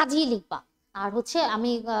 মানে সাজিয়ে লিখবা। আর হচ্ছে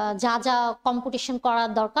আমি যা যা কম্পিটিশন করার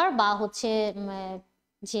দরকার বা হচ্ছে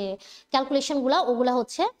যে ক্যালকুলেশন গুলা, ওগুলা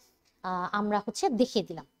হচ্ছে আমরা হচ্ছে দেখিয়ে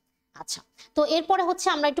দিলাম। আচ্ছা, তো এরপরে হচ্ছে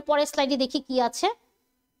আমরা একটু পরের স্লাইডে দেখি কি আছে।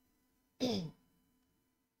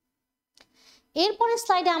 এরপরে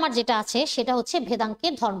স্লাইডে আমার যেটা আছে সেটা হচ্ছে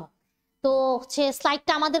ভেদাঙ্কের ধর্ম। তো হচ্ছে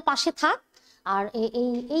স্লাইডটা আমাদের পাশে থাক, আর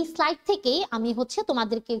এই স্লাইড থেকেই আমি হচ্ছে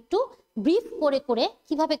তোমাদেরকে একটু ব্রিফ করে করে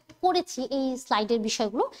কিভাবে করেছি এই স্লাইডের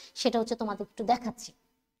বিষয়গুলো, সেটা হচ্ছে তোমাদের একটু দেখাচ্ছি।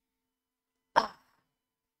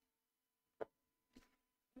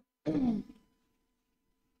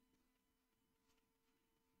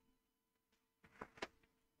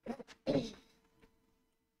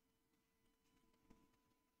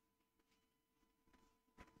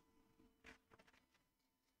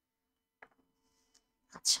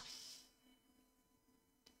 আচ্ছা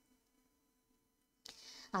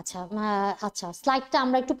আচ্ছা আচ্ছা, স্লাইডটা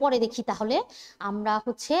আমরা একটু পরে দেখি। তাহলে আমরা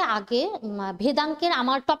হচ্ছে আগে ভেদাঙ্কের,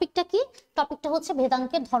 আমার টপিকটা কি? টপিকটা হচ্ছে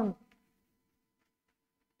ভেদাঙ্কের ধর্ম।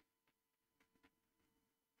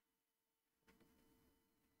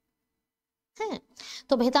 হ্যাঁ,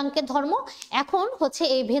 তো ভেদাঙ্কের ধর্ম, এখন হচ্ছে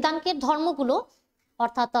এই ভেদাঙ্কের ধর্মগুলো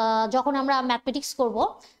অর্থাৎ যখন আমরা ম্যাথমেটিক্স করব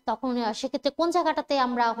তখন সেক্ষেত্রে কোন জায়গাটাতে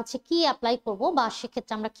আমরা হচ্ছে কি অ্যাপ্লাই করব বা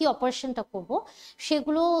সেক্ষেত্রে আমরা কি অপারেশনটা করব,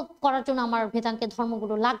 সেগুলো করার জন্য আমার ভেদাঙ্কের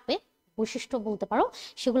ধর্মগুলো লাগবে, বৈশিষ্ট্য বলতে পারো,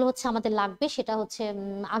 সেগুলো হচ্ছে আমাদের লাগবে। সেটা হচ্ছে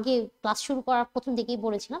আগে ক্লাস শুরু করার প্রথম দিকেই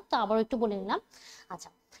বলেছিলাম, তো আবারও একটু বলে নিলাম। আচ্ছা,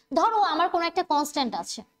 ধরো আমার কোনো একটা কনস্ট্যান্ট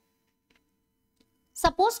আছে,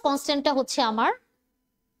 সাপোজ কনস্ট্যান্টটা হচ্ছে আমার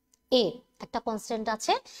এ, একটা কনস্ট্যান্ট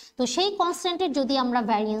আছে। তো সেই কনস্ট্যান্টের যদি আমরা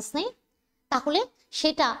ভ্যারিয়েন্স নেই তাহলে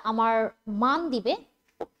সেটা আমার মান দিবে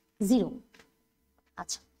 0।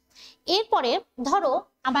 আচ্ছা, এরপরে ধরো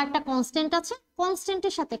আমার একটা কনস্ট্যান্ট আছে,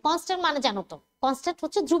 কনস্ট্যান্টের সাথে, কনস্ট্যান্ট মানে জানো তো, কনস্ট্যান্ট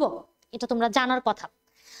হচ্ছে ধ্রুবক, এটা তোমরা জানার কথা।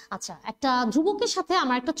 আচ্ছা, একটা ধ্রুবকের সাথে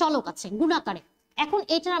আমার একটা চলক আছে গুণাকারে। এখন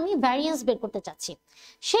এটার আমি ভ্যারিয়েন্স বের করতে চাচ্ছি।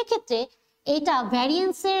 সেক্ষেত্রে এটা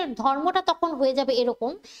ভ্যারিয়েন্সের ধর্মটা তখন হয়ে যাবে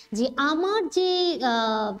এরকম যে আমার যে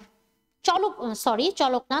চলক, সরি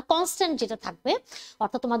চলক না, কনস্ট্যান্ট যেটা থাকবে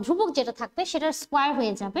অর্থাৎ তোমার ধ্রুবক যেটা থাকবে সেটার স্কয়ার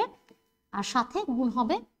হয়ে যাবে, আর সাথে গুণ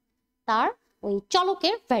হবে তার ওই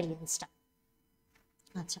চলকের ভ্যারিয়েন্সটা।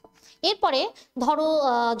 আচ্ছা, এরপরে ধরো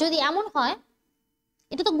যদি এমন হয়,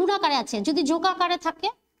 এটা তো গুণাকারে আছে, যদি যোগাকারে থাকে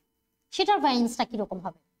সেটার ভ্যারিয়েন্সটা কিরকম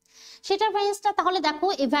হবে? সেটার ভ্যারিয়েন্সটা তাহলে দেখো,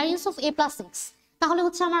 এ variance of A plus x, তাহলে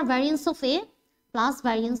হচ্ছে আমার variance of A plus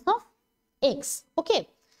variance of x. ওকে,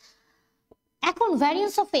 এখন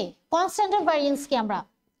ভ্যারিয়েন্স অফ এ, কনস্ট্যান্টের ভ্যারিয়েন্স কি আমরা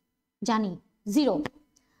জানি 0,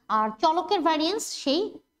 আর চলকের ভ্যারিয়েন্স সেই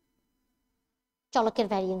চলকের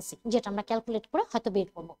ভ্যারিয়েন্স যেটা আমরা ক্যালকুলেট করে হয়তো বের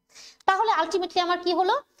করব। তাহলে আলটিমেটলি আমার কি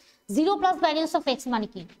হলো? 0 প্লাস ভ্যারিয়েন্স অফ এক্স মানে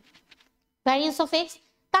কি? Variance of x.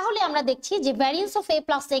 তাহলে আমরা দেখছি যে variance of A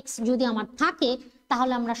plus x যদি আমার থাকে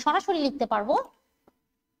তাহলে আমরা সরাসরি লিখতে পারবো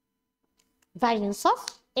ভ্যারিয়েন্স অফ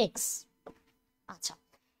এক্স। আচ্ছা,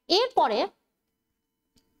 এরপরে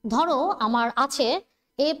ধরো আমার আছে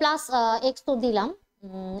এ প্লাস এক্স তো দিলাম,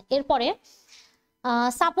 এরপরে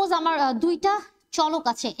সাপোজ আমার দুইটা চলক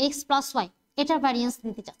আছে এক্স প্লাস ওয়াই, এটার ভ্যারিয়েন্স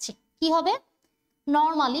দিতে চাচ্ছি, কি হবে?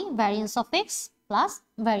 Normally variance of x plus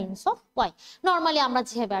variance of Y, normally আমরা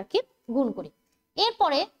যেভাবে আর কি গুণ করি।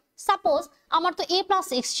 এরপরে সাপোজ আমার তো এ প্লাস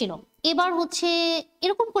এক্স ছিল, এবার হচ্ছে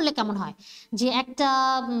এরকম করলে কেমন হয় যে একটা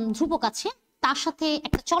ধ্রুবক আছে, তার সাথে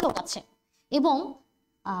একটা চলক আছে এবং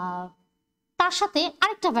তার সাথে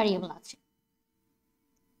আরেকটা ভ্যারিয়েবল আছে।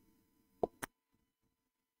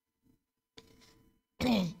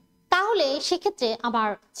 তাহলে সেক্ষেত্রে আমার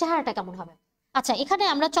চেহারাটা কেমন হবে? আচ্ছা, এখানে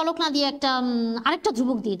আমরা চলক না দিয়ে একটা আরেকটা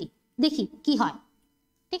ধ্রুবক দিয়ে দিই, দেখি কি হয়।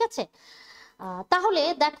 ঠিক আছে, তাহলে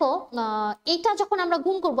দেখো এইটা যখন আমরা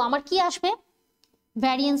গুণ করব আমার কি আসবে,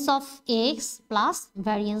 variance of x plus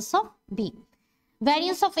variance of B.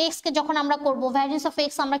 Variance of x কে যখন আমরা করব, ভ্যারিয়েন্স অফ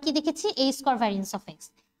এক্স আমরা কি দেখেছি, এ স্কয়ার ভ্যারিয়েন্স অফ এক্স,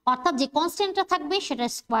 অর্থাৎ যে কনস্ট্যান্টটা থাকবে সেটা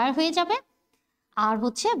স্কয়ার হয়ে যাবে, আর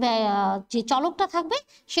হচ্ছে যে চলকটা থাকবে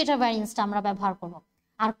সেটার ভ্যারিয়েন্সটা আমরা ব্যবহার করব।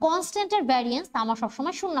 আর কনস্ট্যান্টের ভ্যারিয়েন্স আমার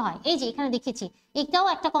সবসময় শূন্য হয়। এই যে এখানে দেখেছি এটাও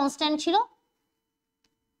একটা কনস্ট্যান্ট ছিল,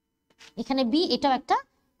 এখানে বি এটাও একটা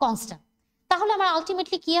কনস্ট্যান্ট। তাহলে আমার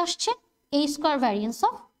আলটিমেটলি কি আসছে, এ স্কয়ার ভ্যারিয়েন্স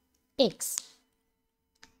অফ এক্স।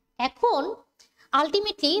 এখন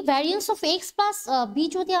ultimately variance of x plus B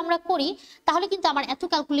যদি আমরা করি তাহলে কিন্তু আমার এত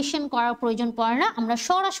ক্যালকুলেশন করার প্রয়োজন পড়ে না, আমরা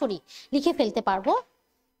সরাসরি লিখে ফেলতে পারবো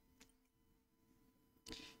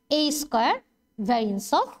এ স্কয়ার ভ্যারিয়েন্স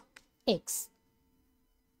অফ এক্স।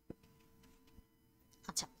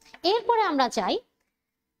 আচ্ছা, এরপরে আমরা যাই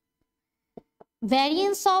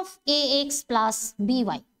variance of A x plus B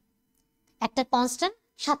Y, একটা কনস্ট্যান্ট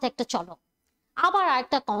সাথে একটা চলক, আবার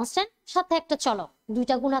আরেকটা কনস্ট্যান্ট সাথে একটা চলক,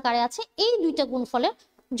 দুইটা গুণ আকারে আছে, এই দুইটা গুণফলের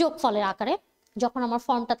যোগফলের আকারে যখন আমার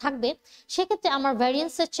ফর্মটা থাকবে সেক্ষেত্রে আমার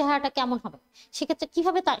ভ্যারিয়েন্সের চেহারাটা কেমন হবে, সেক্ষেত্রে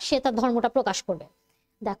কিভাবে সে তার ধর্মটা প্রকাশ করবে।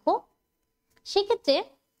 দেখো সেক্ষেত্রে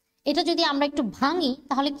এটা যদি আমরা একটু ভাঙি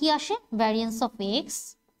তাহলে কি আসে, variance of x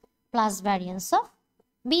plus variance of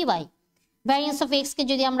B Y. Variance of x কে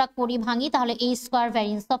যদি আমরা করি ভাঙি তাহলে এ square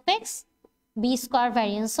variance of x, B square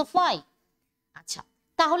variance of Y. আচ্ছা,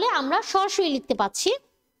 তাহলে আমরা সরাসরি লিখতে পাচ্ছি,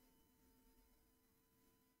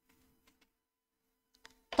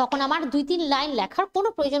 তখন আমার 2-3 লাইন লেখার কোনো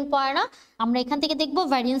প্রয়োজন পড়ে না। আমরা এখান থেকে দেখব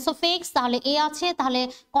ভ্যারিয়েন্স অফ এক্স, তাহলে এ আছে, তাহলে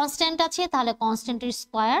কনস্ট্যান্ট আছে, তাহলে কনস্ট্যান্টের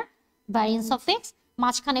স্কয়ার ভ্যারিয়েন্স অফ এক্স,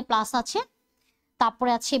 মাঝখানে প্লাস আছে,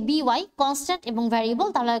 তারপরে আছে বি ওয়াই কনস্ট্যান্ট এবং ভ্যারিয়েবল,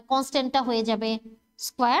 তাহলে কনস্ট্যান্টটা হয়ে যাবে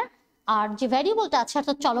স্কয়ার, আর যে ভ্যারিয়েবলটা আছে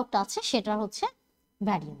অর্থাৎ চলকটা আছে সেটা হচ্ছে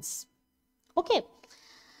ভ্যারিয়েন্স। ওকে,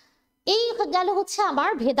 এই গেল হচ্ছে আমার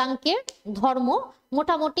ভেদাঙ্কের ধর্ম।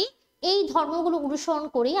 মোটামুটি এই ধর্মগুলো অনুসরণ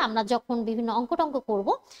করি আমরা যখন বিভিন্ন অঙ্ক করব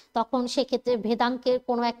তখন সেক্ষেত্রে ভেদাঙ্কের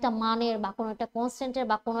কোনো একটা মানের বা কোনো একটা কনস্ট্যান্টের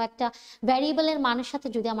বা কোনো একটা ভ্যারিয়েবলের মানের সাথে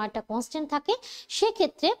যদি আমার একটা কনস্ট্যান্ট থাকে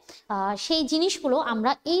সেক্ষেত্রে সেই জিনিসগুলো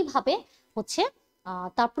আমরা এইভাবে হচ্ছে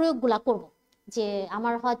তার প্রয়োগগুলা করব। যে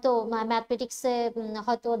আমার হয়তো ম্যাথমেটিক্সে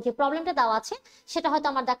হয়তো যে প্রবলেমটা দেওয়া আছে সেটা হয়তো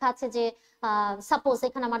আমার দেখা আছে যে সাপোজ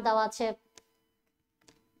এখানে আমার দেওয়া আছে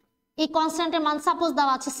এই কনস্ট্যান্টের মান সাপোজ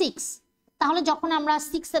দেওয়া আছে 6, তাহলে যখন আমরা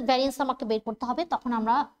 6 এর ভ্যারিয়েন্স আমাকে বের করতে হবে তখন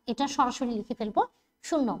আমরা এটা সরাসরি লিখে ফেলবো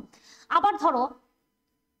 0। আবার ধরো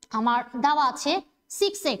আমার দেওয়া আছে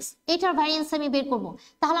 6x, এটার ভ্যারিয়েন্স আমি বের করব,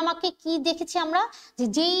 তাহলে আমাকে কি দেখেছি আমরা যে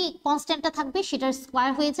যেই কনস্ট্যান্টটা থাকবে সেটার স্কয়ার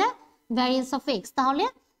হয়ে যায় ভ্যারিয়েন্স অফ x, তাহলে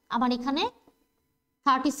আমার এখানে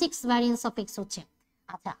 36 ভ্যারিয়েন্স অফ x হচ্ছে।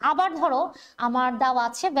 আচ্ছা, আবার ধরো আমার দেওয়া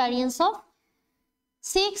আছে ভ্যারিয়েন্স অফ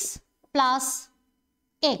 6 প্লাস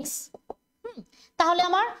x, তাহলে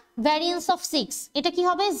আমার ভ্যারিয়েন্স অফ 6 এটা কি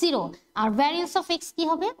হবে 0, আর ভ্যারিয়েন্স অফ x কি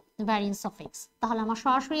হবে ভ্যারিয়েন্স অফ x, তাহলে আমার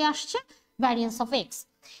সরাসরি আসছে ভ্যারিয়েন্স অফ x।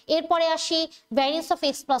 এরপরে আসি variance of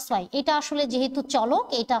x plus y, এটা আসলে যেহেতু চলক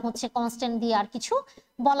এটা হচ্ছে কনস্ট্যান্ট দিয়ে আর কিছু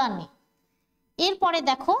বলার নেই। এরপরে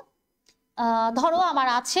দেখো ধরো আমার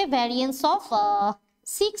আছে variance of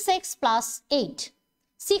 6x plus 8,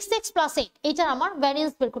 6x plus 8 এটার আমার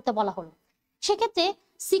ভ্যারিয়েন্স বের করতে বলা হলো। সেক্ষেত্রে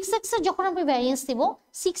 6x এর যখন আমি ভ্যারিয়েন্স দেব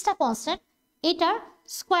 6টা কনস্ট্যান্ট এটার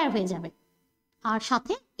স্কয়ার হয়ে যাবে আর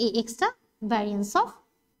সাথে এই xটা ভ্যারিয়েন্স অফ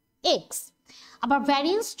x। আবার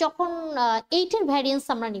ভ্যারিয়েন্স যখন 8 এর ভ্যারিয়েন্স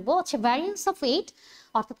আমরা নিব হচ্ছে ভ্যারিয়েন্স অফ 8,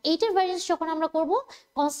 অর্থাৎ 8 এর ভ্যারিয়েন্স যখন আমরা করব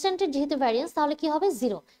কনস্ট্যান্টের যেহেতু ভ্যারিয়েন্স তাহলে কি হবে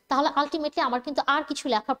 0, তাহলে আলটিমেটলি আমার কিন্তু আর কিছু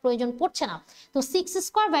লেখার প্রয়োজন পড়ছে না। তো 6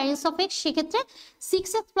 স্কয়ার ভ্যারিয়েন্স অফ x, সেক্ষেত্রে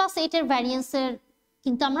 6x প্লাস 8 এর ভ্যারিয়েন্সের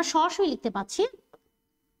কিন্তু আমরা সরাসরি লিখতে পাচ্ছি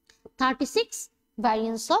 36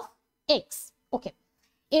 ভ্যারিয়েন্স অফ x। ওকে,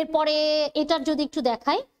 এরপরে এটার যদি একটু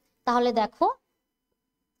দেখাই তাহলে দেখো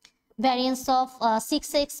variance of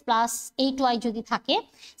 6x plus 8y যদি থাকে,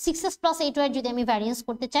 6x প্লাস 8y যদি আমি ভ্যারিয়েন্স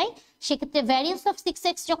করতে চাই সেক্ষেত্রে ভ্যারিয়েন্স অফ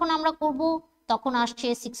 6x যখন আমরা করব তখন আসছে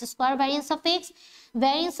 6 square variance of x,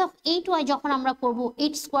 variance of 8y যখন আমরা করব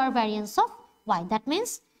 8 square variance of y, that means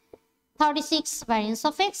 36 variance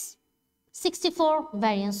of x, 64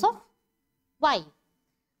 variance of y।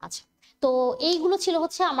 আচ্ছা, তো এইগুলো ছিল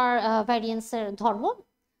হচ্ছে আমার ভ্যারিয়েন্সের ধর্ম,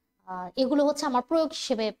 এগুলো হচ্ছে আমার প্রয়োগ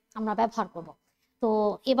হিসেবে আমরা ব্যবহার করব। তো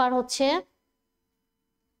এবার হচ্ছে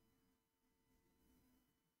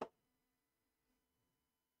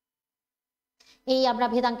এই আমরা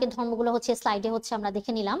ভেদাঙ্কের ধর্মগুলো হচ্ছে স্লাইডে হচ্ছে আমরা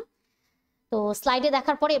দেখে নিলাম। তো স্লাইডে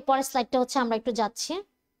দেখার পরে পরের স্লাইডটা হচ্ছে আমরা একটু যাচ্ছি।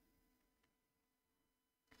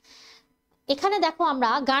 এখানে দেখো আমরা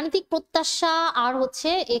গাণিতিক প্রত্যাশা আর হচ্ছে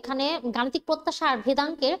এখানে গাণিতিক প্রত্যাশা আর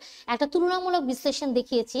ভেদাঙ্কের একটা তুলনামূলক বিশ্লেষণ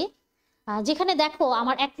দেখিয়েছি। যেখানে দেখো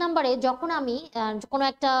আমার 1 নম্বরে যখন আমি কোনো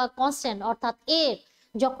একটা কনস্ট্যান্ট অর্থাৎ এ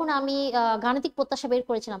যখন আমি গাণিতিক প্রত্যাশা বের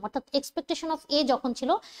করেছিলাম অর্থাৎ এক্সপেকটেশন অফ এ যখন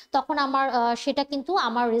ছিল তখন আমার সেটা কিন্তু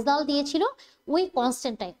আমার রেজাল্ট দিয়েছিল ওই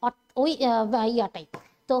কনস্ট্যান্টটাই ওই ইয়াটাই।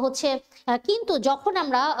 তো হচ্ছে কিন্তু যখন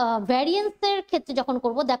আমরা ভ্যারিয়েন্সের ক্ষেত্রে যখন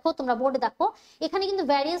করব, দেখো তোমরা বোর্ডে দেখো এখানে কিন্তু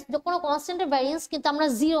ভ্যারিয়েন্স, কোনো কনস্ট্যান্টের ভ্যারিয়েন্স কিন্তু আমরা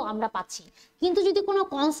 0 আমরা পাচ্ছি। কিন্তু যদি কোনো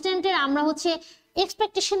কনস্ট্যান্টের আমরা হচ্ছে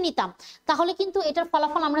এক্সপেকটেশন নিতাম তাহলে কিন্তু এটার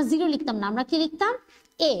ফলাফল আমরা 0 লিখতাম না, আমরা কি লিখতাম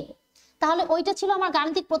এ। তাহলে ওইটা ছিল আমার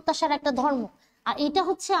গাণিতিক প্রত্যাশার একটা ধর্ম, আর এটা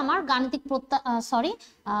হচ্ছে আমার গাণিতিক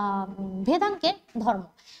ভেদাঙ্কের ধর্ম।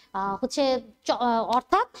 হচ্ছে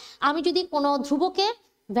অর্থাৎ আমি যদি কোনো ধ্রুবকের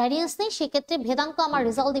ভ্যারিয়েন্স নেই সেক্ষেত্রে ভেদাঙ্ক আমার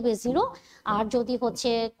রেজাল্ট দিবে 0, আর যদি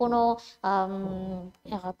হচ্ছে কোনো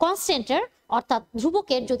কনস্ট্যান্টের অর্থাৎ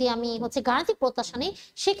ধ্রুবকের যদি আমি হচ্ছে গাণিতিক প্রত্যাশা নেই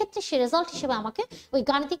সেক্ষেত্রে সে রেজাল্ট হিসেবে আমাকে ওই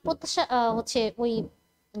গাণিতিক প্রত্যাশা হচ্ছে ওই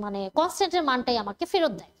মানে কনস্ট্যান্টের মানটাই আমাকে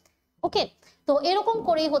ফেরত দেয়। ওকে, তো এরকম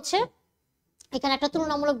করেই হচ্ছে এখানে একটা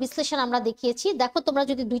তুলনামূলক বিশ্লেষণ আমরা দেখিয়েছি। দেখো তোমরা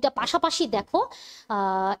যদি দুইটা পাশাপাশি দেখো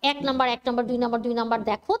 1 নাম্বার 1 নাম্বার 2 নাম্বার 2 নাম্বার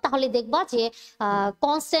দেখো তাহলে দেখবা যে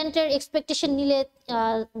কনস্ট্যান্টের এক্সপেকটেশন নিলে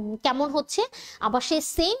কেমন হচ্ছে, আবার সেই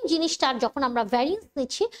সেম জিনিসটার যখন আমরা ভ্যারিয়েন্স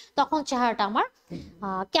নিচ্ছি তখন চেহারাটা আমার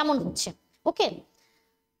কেমন হচ্ছে। ওকে,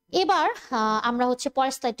 এবার আমরা হচ্ছে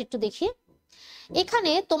পরের স্লাইডটা একটু দেখি।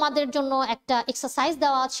 এখানে তোমাদের জন্য একটা এক্সারসাইজ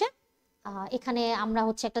দেওয়া আছে। এখানে আমরা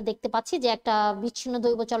হচ্ছে একটা দেখতে পাচ্ছি যে একটা বিচ্ছিন্ন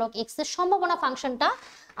দৈবচলক এক্স এর সম্ভাবনা ফাংশনটা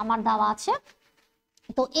আমার দেওয়া আছে।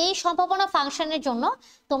 তো এই সম্ভাবনা ফাংশনের জন্য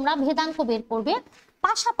তোমরা ভেদাঙ্ক বের করবে,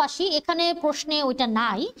 পাশাপাশি এখানে প্রশ্নে ওইটা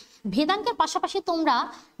নাই, ভেদাঙ্কের পাশাপাশি তোমরা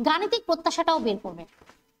গাণিতিক প্রত্যাশাটাও বের করবে।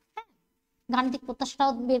 গাণিতিক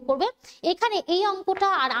প্রত্যাশাটাও বের করবে। এখানে এই অঙ্কটা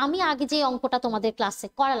আর আমি আগে যে অঙ্কটা তোমাদের ক্লাসে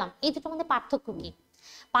করালাম এই দুটোর মধ্যে পার্থক্য কি?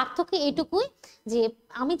 পার্থক্য এইটুকুই যে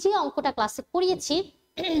আমি যে অঙ্কটা ক্লাসে করিয়েছি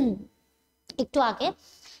একটু আগে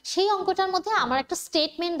সেই অঙ্কটার মধ্যে আমার একটা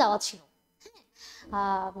স্টেটমেন্ট দেওয়া ছিল।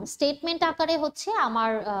 স্টেটমেন্ট আকারে হচ্ছে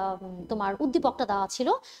আমার তোমার উদ্দীপকটা দেওয়া ছিল।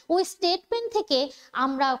 ওই স্টেটমেন্ট থেকে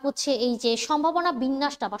আমরা হচ্ছে এই যে সম্ভাবনা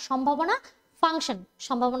বিন্যাসটা বা সম্ভাবনা ফাংশন,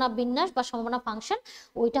 সম্ভাবনা বিন্যাস বা সম্ভাবনা ফাংশন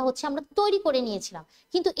ওইটা হচ্ছে আমরা তৈরি করে নিয়েছিলাম।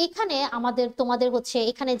 কিন্তু এখানে তোমাদের হচ্ছে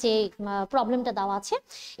এখানে যে প্রবলেমটা দেওয়া আছে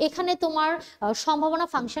এখানে তোমার সম্ভাবনা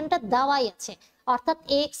ফাংশনটা দেওয়াই আছে, অর্থাৎ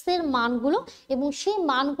এক্স এর মানগুলো এবং সেই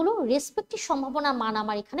মানগুলো রেসপেক্টিভ সম্ভাবনার মান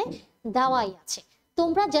আমার এখানে দেওয়াই আছে।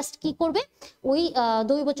 তোমরা জাস্ট কি করবে ওই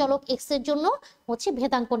দৈবচলক এক্স এর জন্য হচ্ছে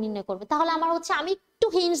ভেদাঙ্ক নির্ণয় করবে। তাহলে আমার হচ্ছে আমি একটু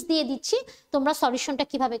হিন্টস দিয়ে দিচ্ছি তোমরা সলিউশনটা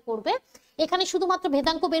কিভাবে করবে। এখানে শুধুমাত্র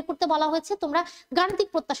ভেদাঙ্ক বের করতে বলা হয়েছে, তোমরা গাণিতিক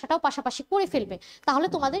প্রত্যাশাটাও পাশাপাশি করে ফেলবে, তাহলে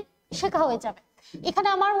তোমাদের শেখা হয়ে যাবে। এখানে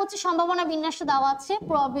আমার হচ্ছে সম্ভাবনা বিন্যাস দেওয়া আছে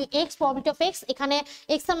এক্স প্রবাবিলিটি অফ এক্স, এখানে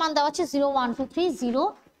এক্স এর মান দেওয়া আছে 0 1 2 3 0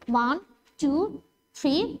 1 2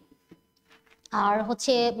 3, আর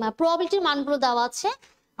হচ্ছে প্রবাবিলিটির মানগুলো দেওয়া আছে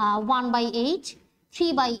 1/8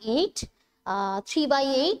 3/8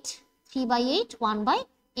 3/8 3/8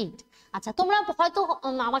 1/8। আচ্ছা, তোমরা হয়তো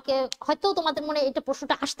আমাকে হয়তো তোমাদের মনে এটা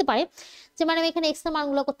প্রশ্নটা আসতে পারে যে ম্যাডাম এখানে এক্স এর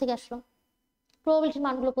মানগুলো কোত্থেকে আসলো, প্রবাবিলিটির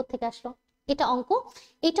মানগুলো কোত্থেকে আসলো। এটা অঙ্ক,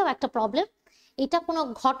 এটাও একটা প্রবলেম। এটা কোনো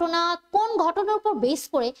ঘটনা, কোন ঘটনার উপর বেস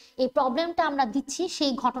করে এই প্রবলেমটা আমরা দিচ্ছি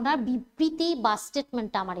সেই ঘটনার বিবৃতি বা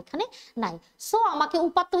স্টেটমেন্টটা আমার এখানে নাই। সো আমাকে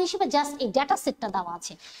উপাত্ত হিসেবে জাস্ট এই ডেটা সেটটা দেওয়া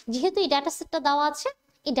আছে। যেহেতু এই ডেটা সেটটা দেওয়া আছে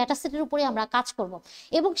এই ডেটা সেটের উপরে আমরা কাজ করব,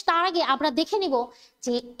 এবং তার আগে আমরা দেখে নিব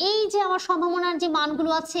যে এই যে আমার সম্ভাবনার যে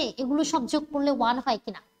মানগুলো আছে এগুলো সব যোগ করলে 1 হয়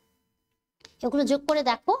কিনা। এগুলো যোগ করে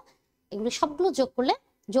দেখো, এগুলো সবগুলো যোগ করলে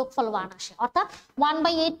যোগফল 1 আসে, অর্থাৎ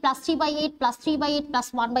 1/8 প্লাস 3/8 প্লাস 3/8 প্লাস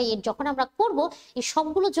 1/8 যখন আমরা করব এই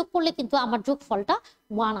সবগুলো যোগ করলে কিন্তু আমার যোগফলটা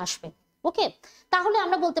 1 আসবে। ওকে, তাহলে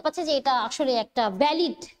আমরা বলতে পারছি যে এটা আসলে একটা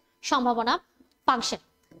ভ্যালিড সম্ভাবনা ফাংশন।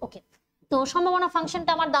 ওকে, তো সম্ভাবনা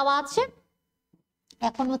ফাংশনটা আমার দেওয়া আছে।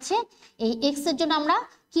 এখন হচ্ছে এই এক্স এর জন্য আমরা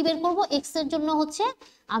কি বের করব, এক্স এর জন্য হচ্ছে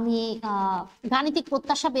আমি গাণিতিক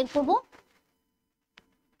প্রত্যাশা বের করব।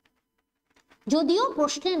 যদিও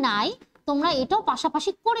প্রশ্নে নাই, তোমরা এটাও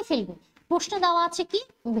পাশাপাশি করে ফেলবে। প্রশ্নে দেওয়া আছে কি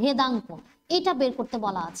ভেদাঙ্ক, এটা বের করতে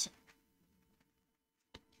বলা আছে।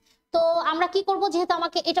 তো আমরা কি করব, যেহেতু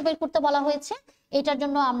আমাকে এটা বের করতে বলা হয়েছে এটার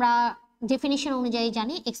জন্য আমরা ডেফিনিশন অনুযায়ী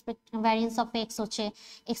জানি ভ্যারিয়েন্স অফ এক্স হচ্ছে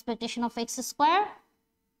expectation of x square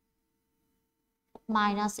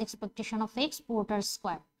minus expectation of x পুরোটার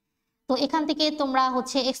স্কয়ার। তো এখান থেকে তোমরা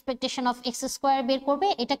হচ্ছে এক্সপেকটেশন অফ এক্স স্কয়ার বের করবে।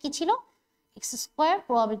 এটা কি ছিল, x square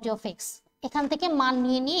probability of x. এখান থেকে মান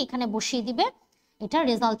নিয়ে এখানে বসিয়ে দিবে, এটা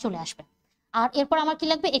রেজাল্ট চলে আসবে। আর এরপর আমার কি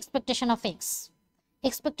লাগবে, expectation of x.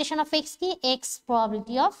 Expectation of x কি, এক্স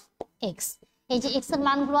প্রবাবিলিটি অফ এক্স। এই যে এক্স এর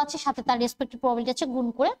মানগুলো আছে সাথে তার রেসপেক্টিভ প্রবাবিলিটি আছে, গুণ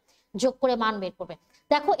করে যোগ করে মান বের করবে।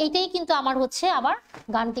 দেখো এইটাই কিন্তু আমার হচ্ছে আবার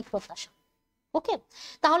গাণিতিক প্রত্যাশা। ওকে,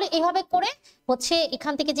 তাহলে এইভাবে করে হচ্ছে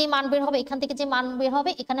এখান থেকে যে মান বের হবে, এখান থেকে যে মান বের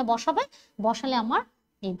হবে এখানে বসাবে, বসালে আমার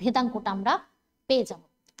এই ভেদাঙ্কটা আমরা পেয়ে যাব।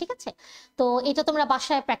 ঠিক আছে, তো এটা তোমরা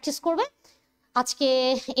বাসায় প্র্যাকটিস করবে। আজকে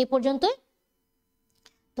এই পর্যন্তই।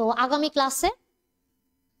 তো আগামী ক্লাসে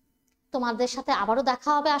তোমাদের সাথে আবারও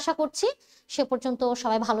দেখা হবে আশা করছি। সে পর্যন্ত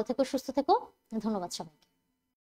সবাই ভালো থেকো, সুস্থ থেকো। ধন্যবাদ সবাইকে।